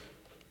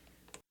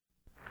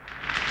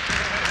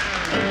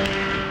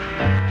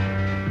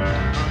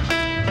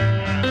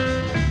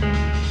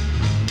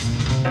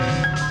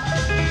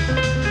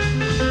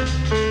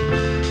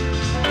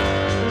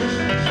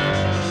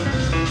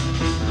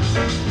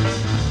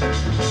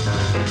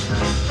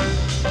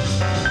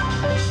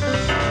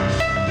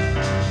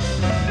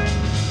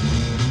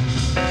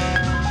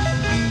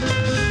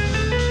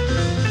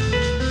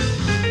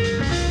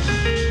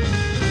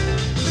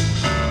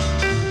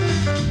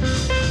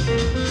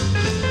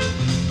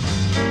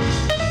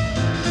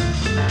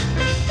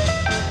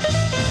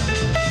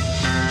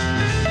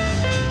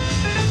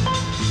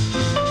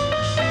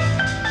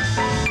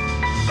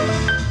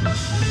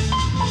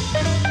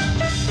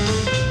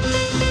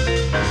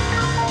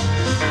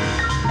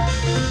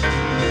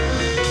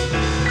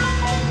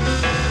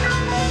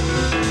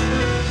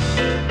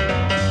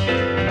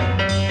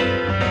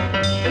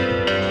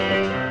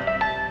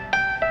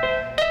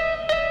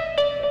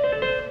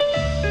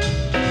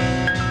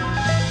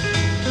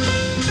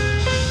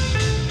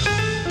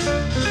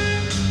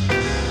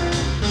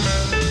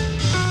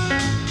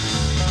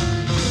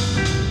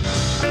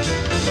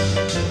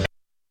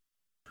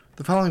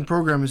 following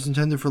program is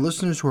intended for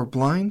listeners who are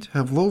blind,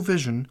 have low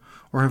vision,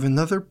 or have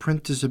another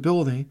print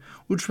disability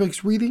which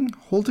makes reading,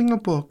 holding a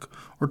book,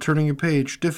 or turning a page difficult.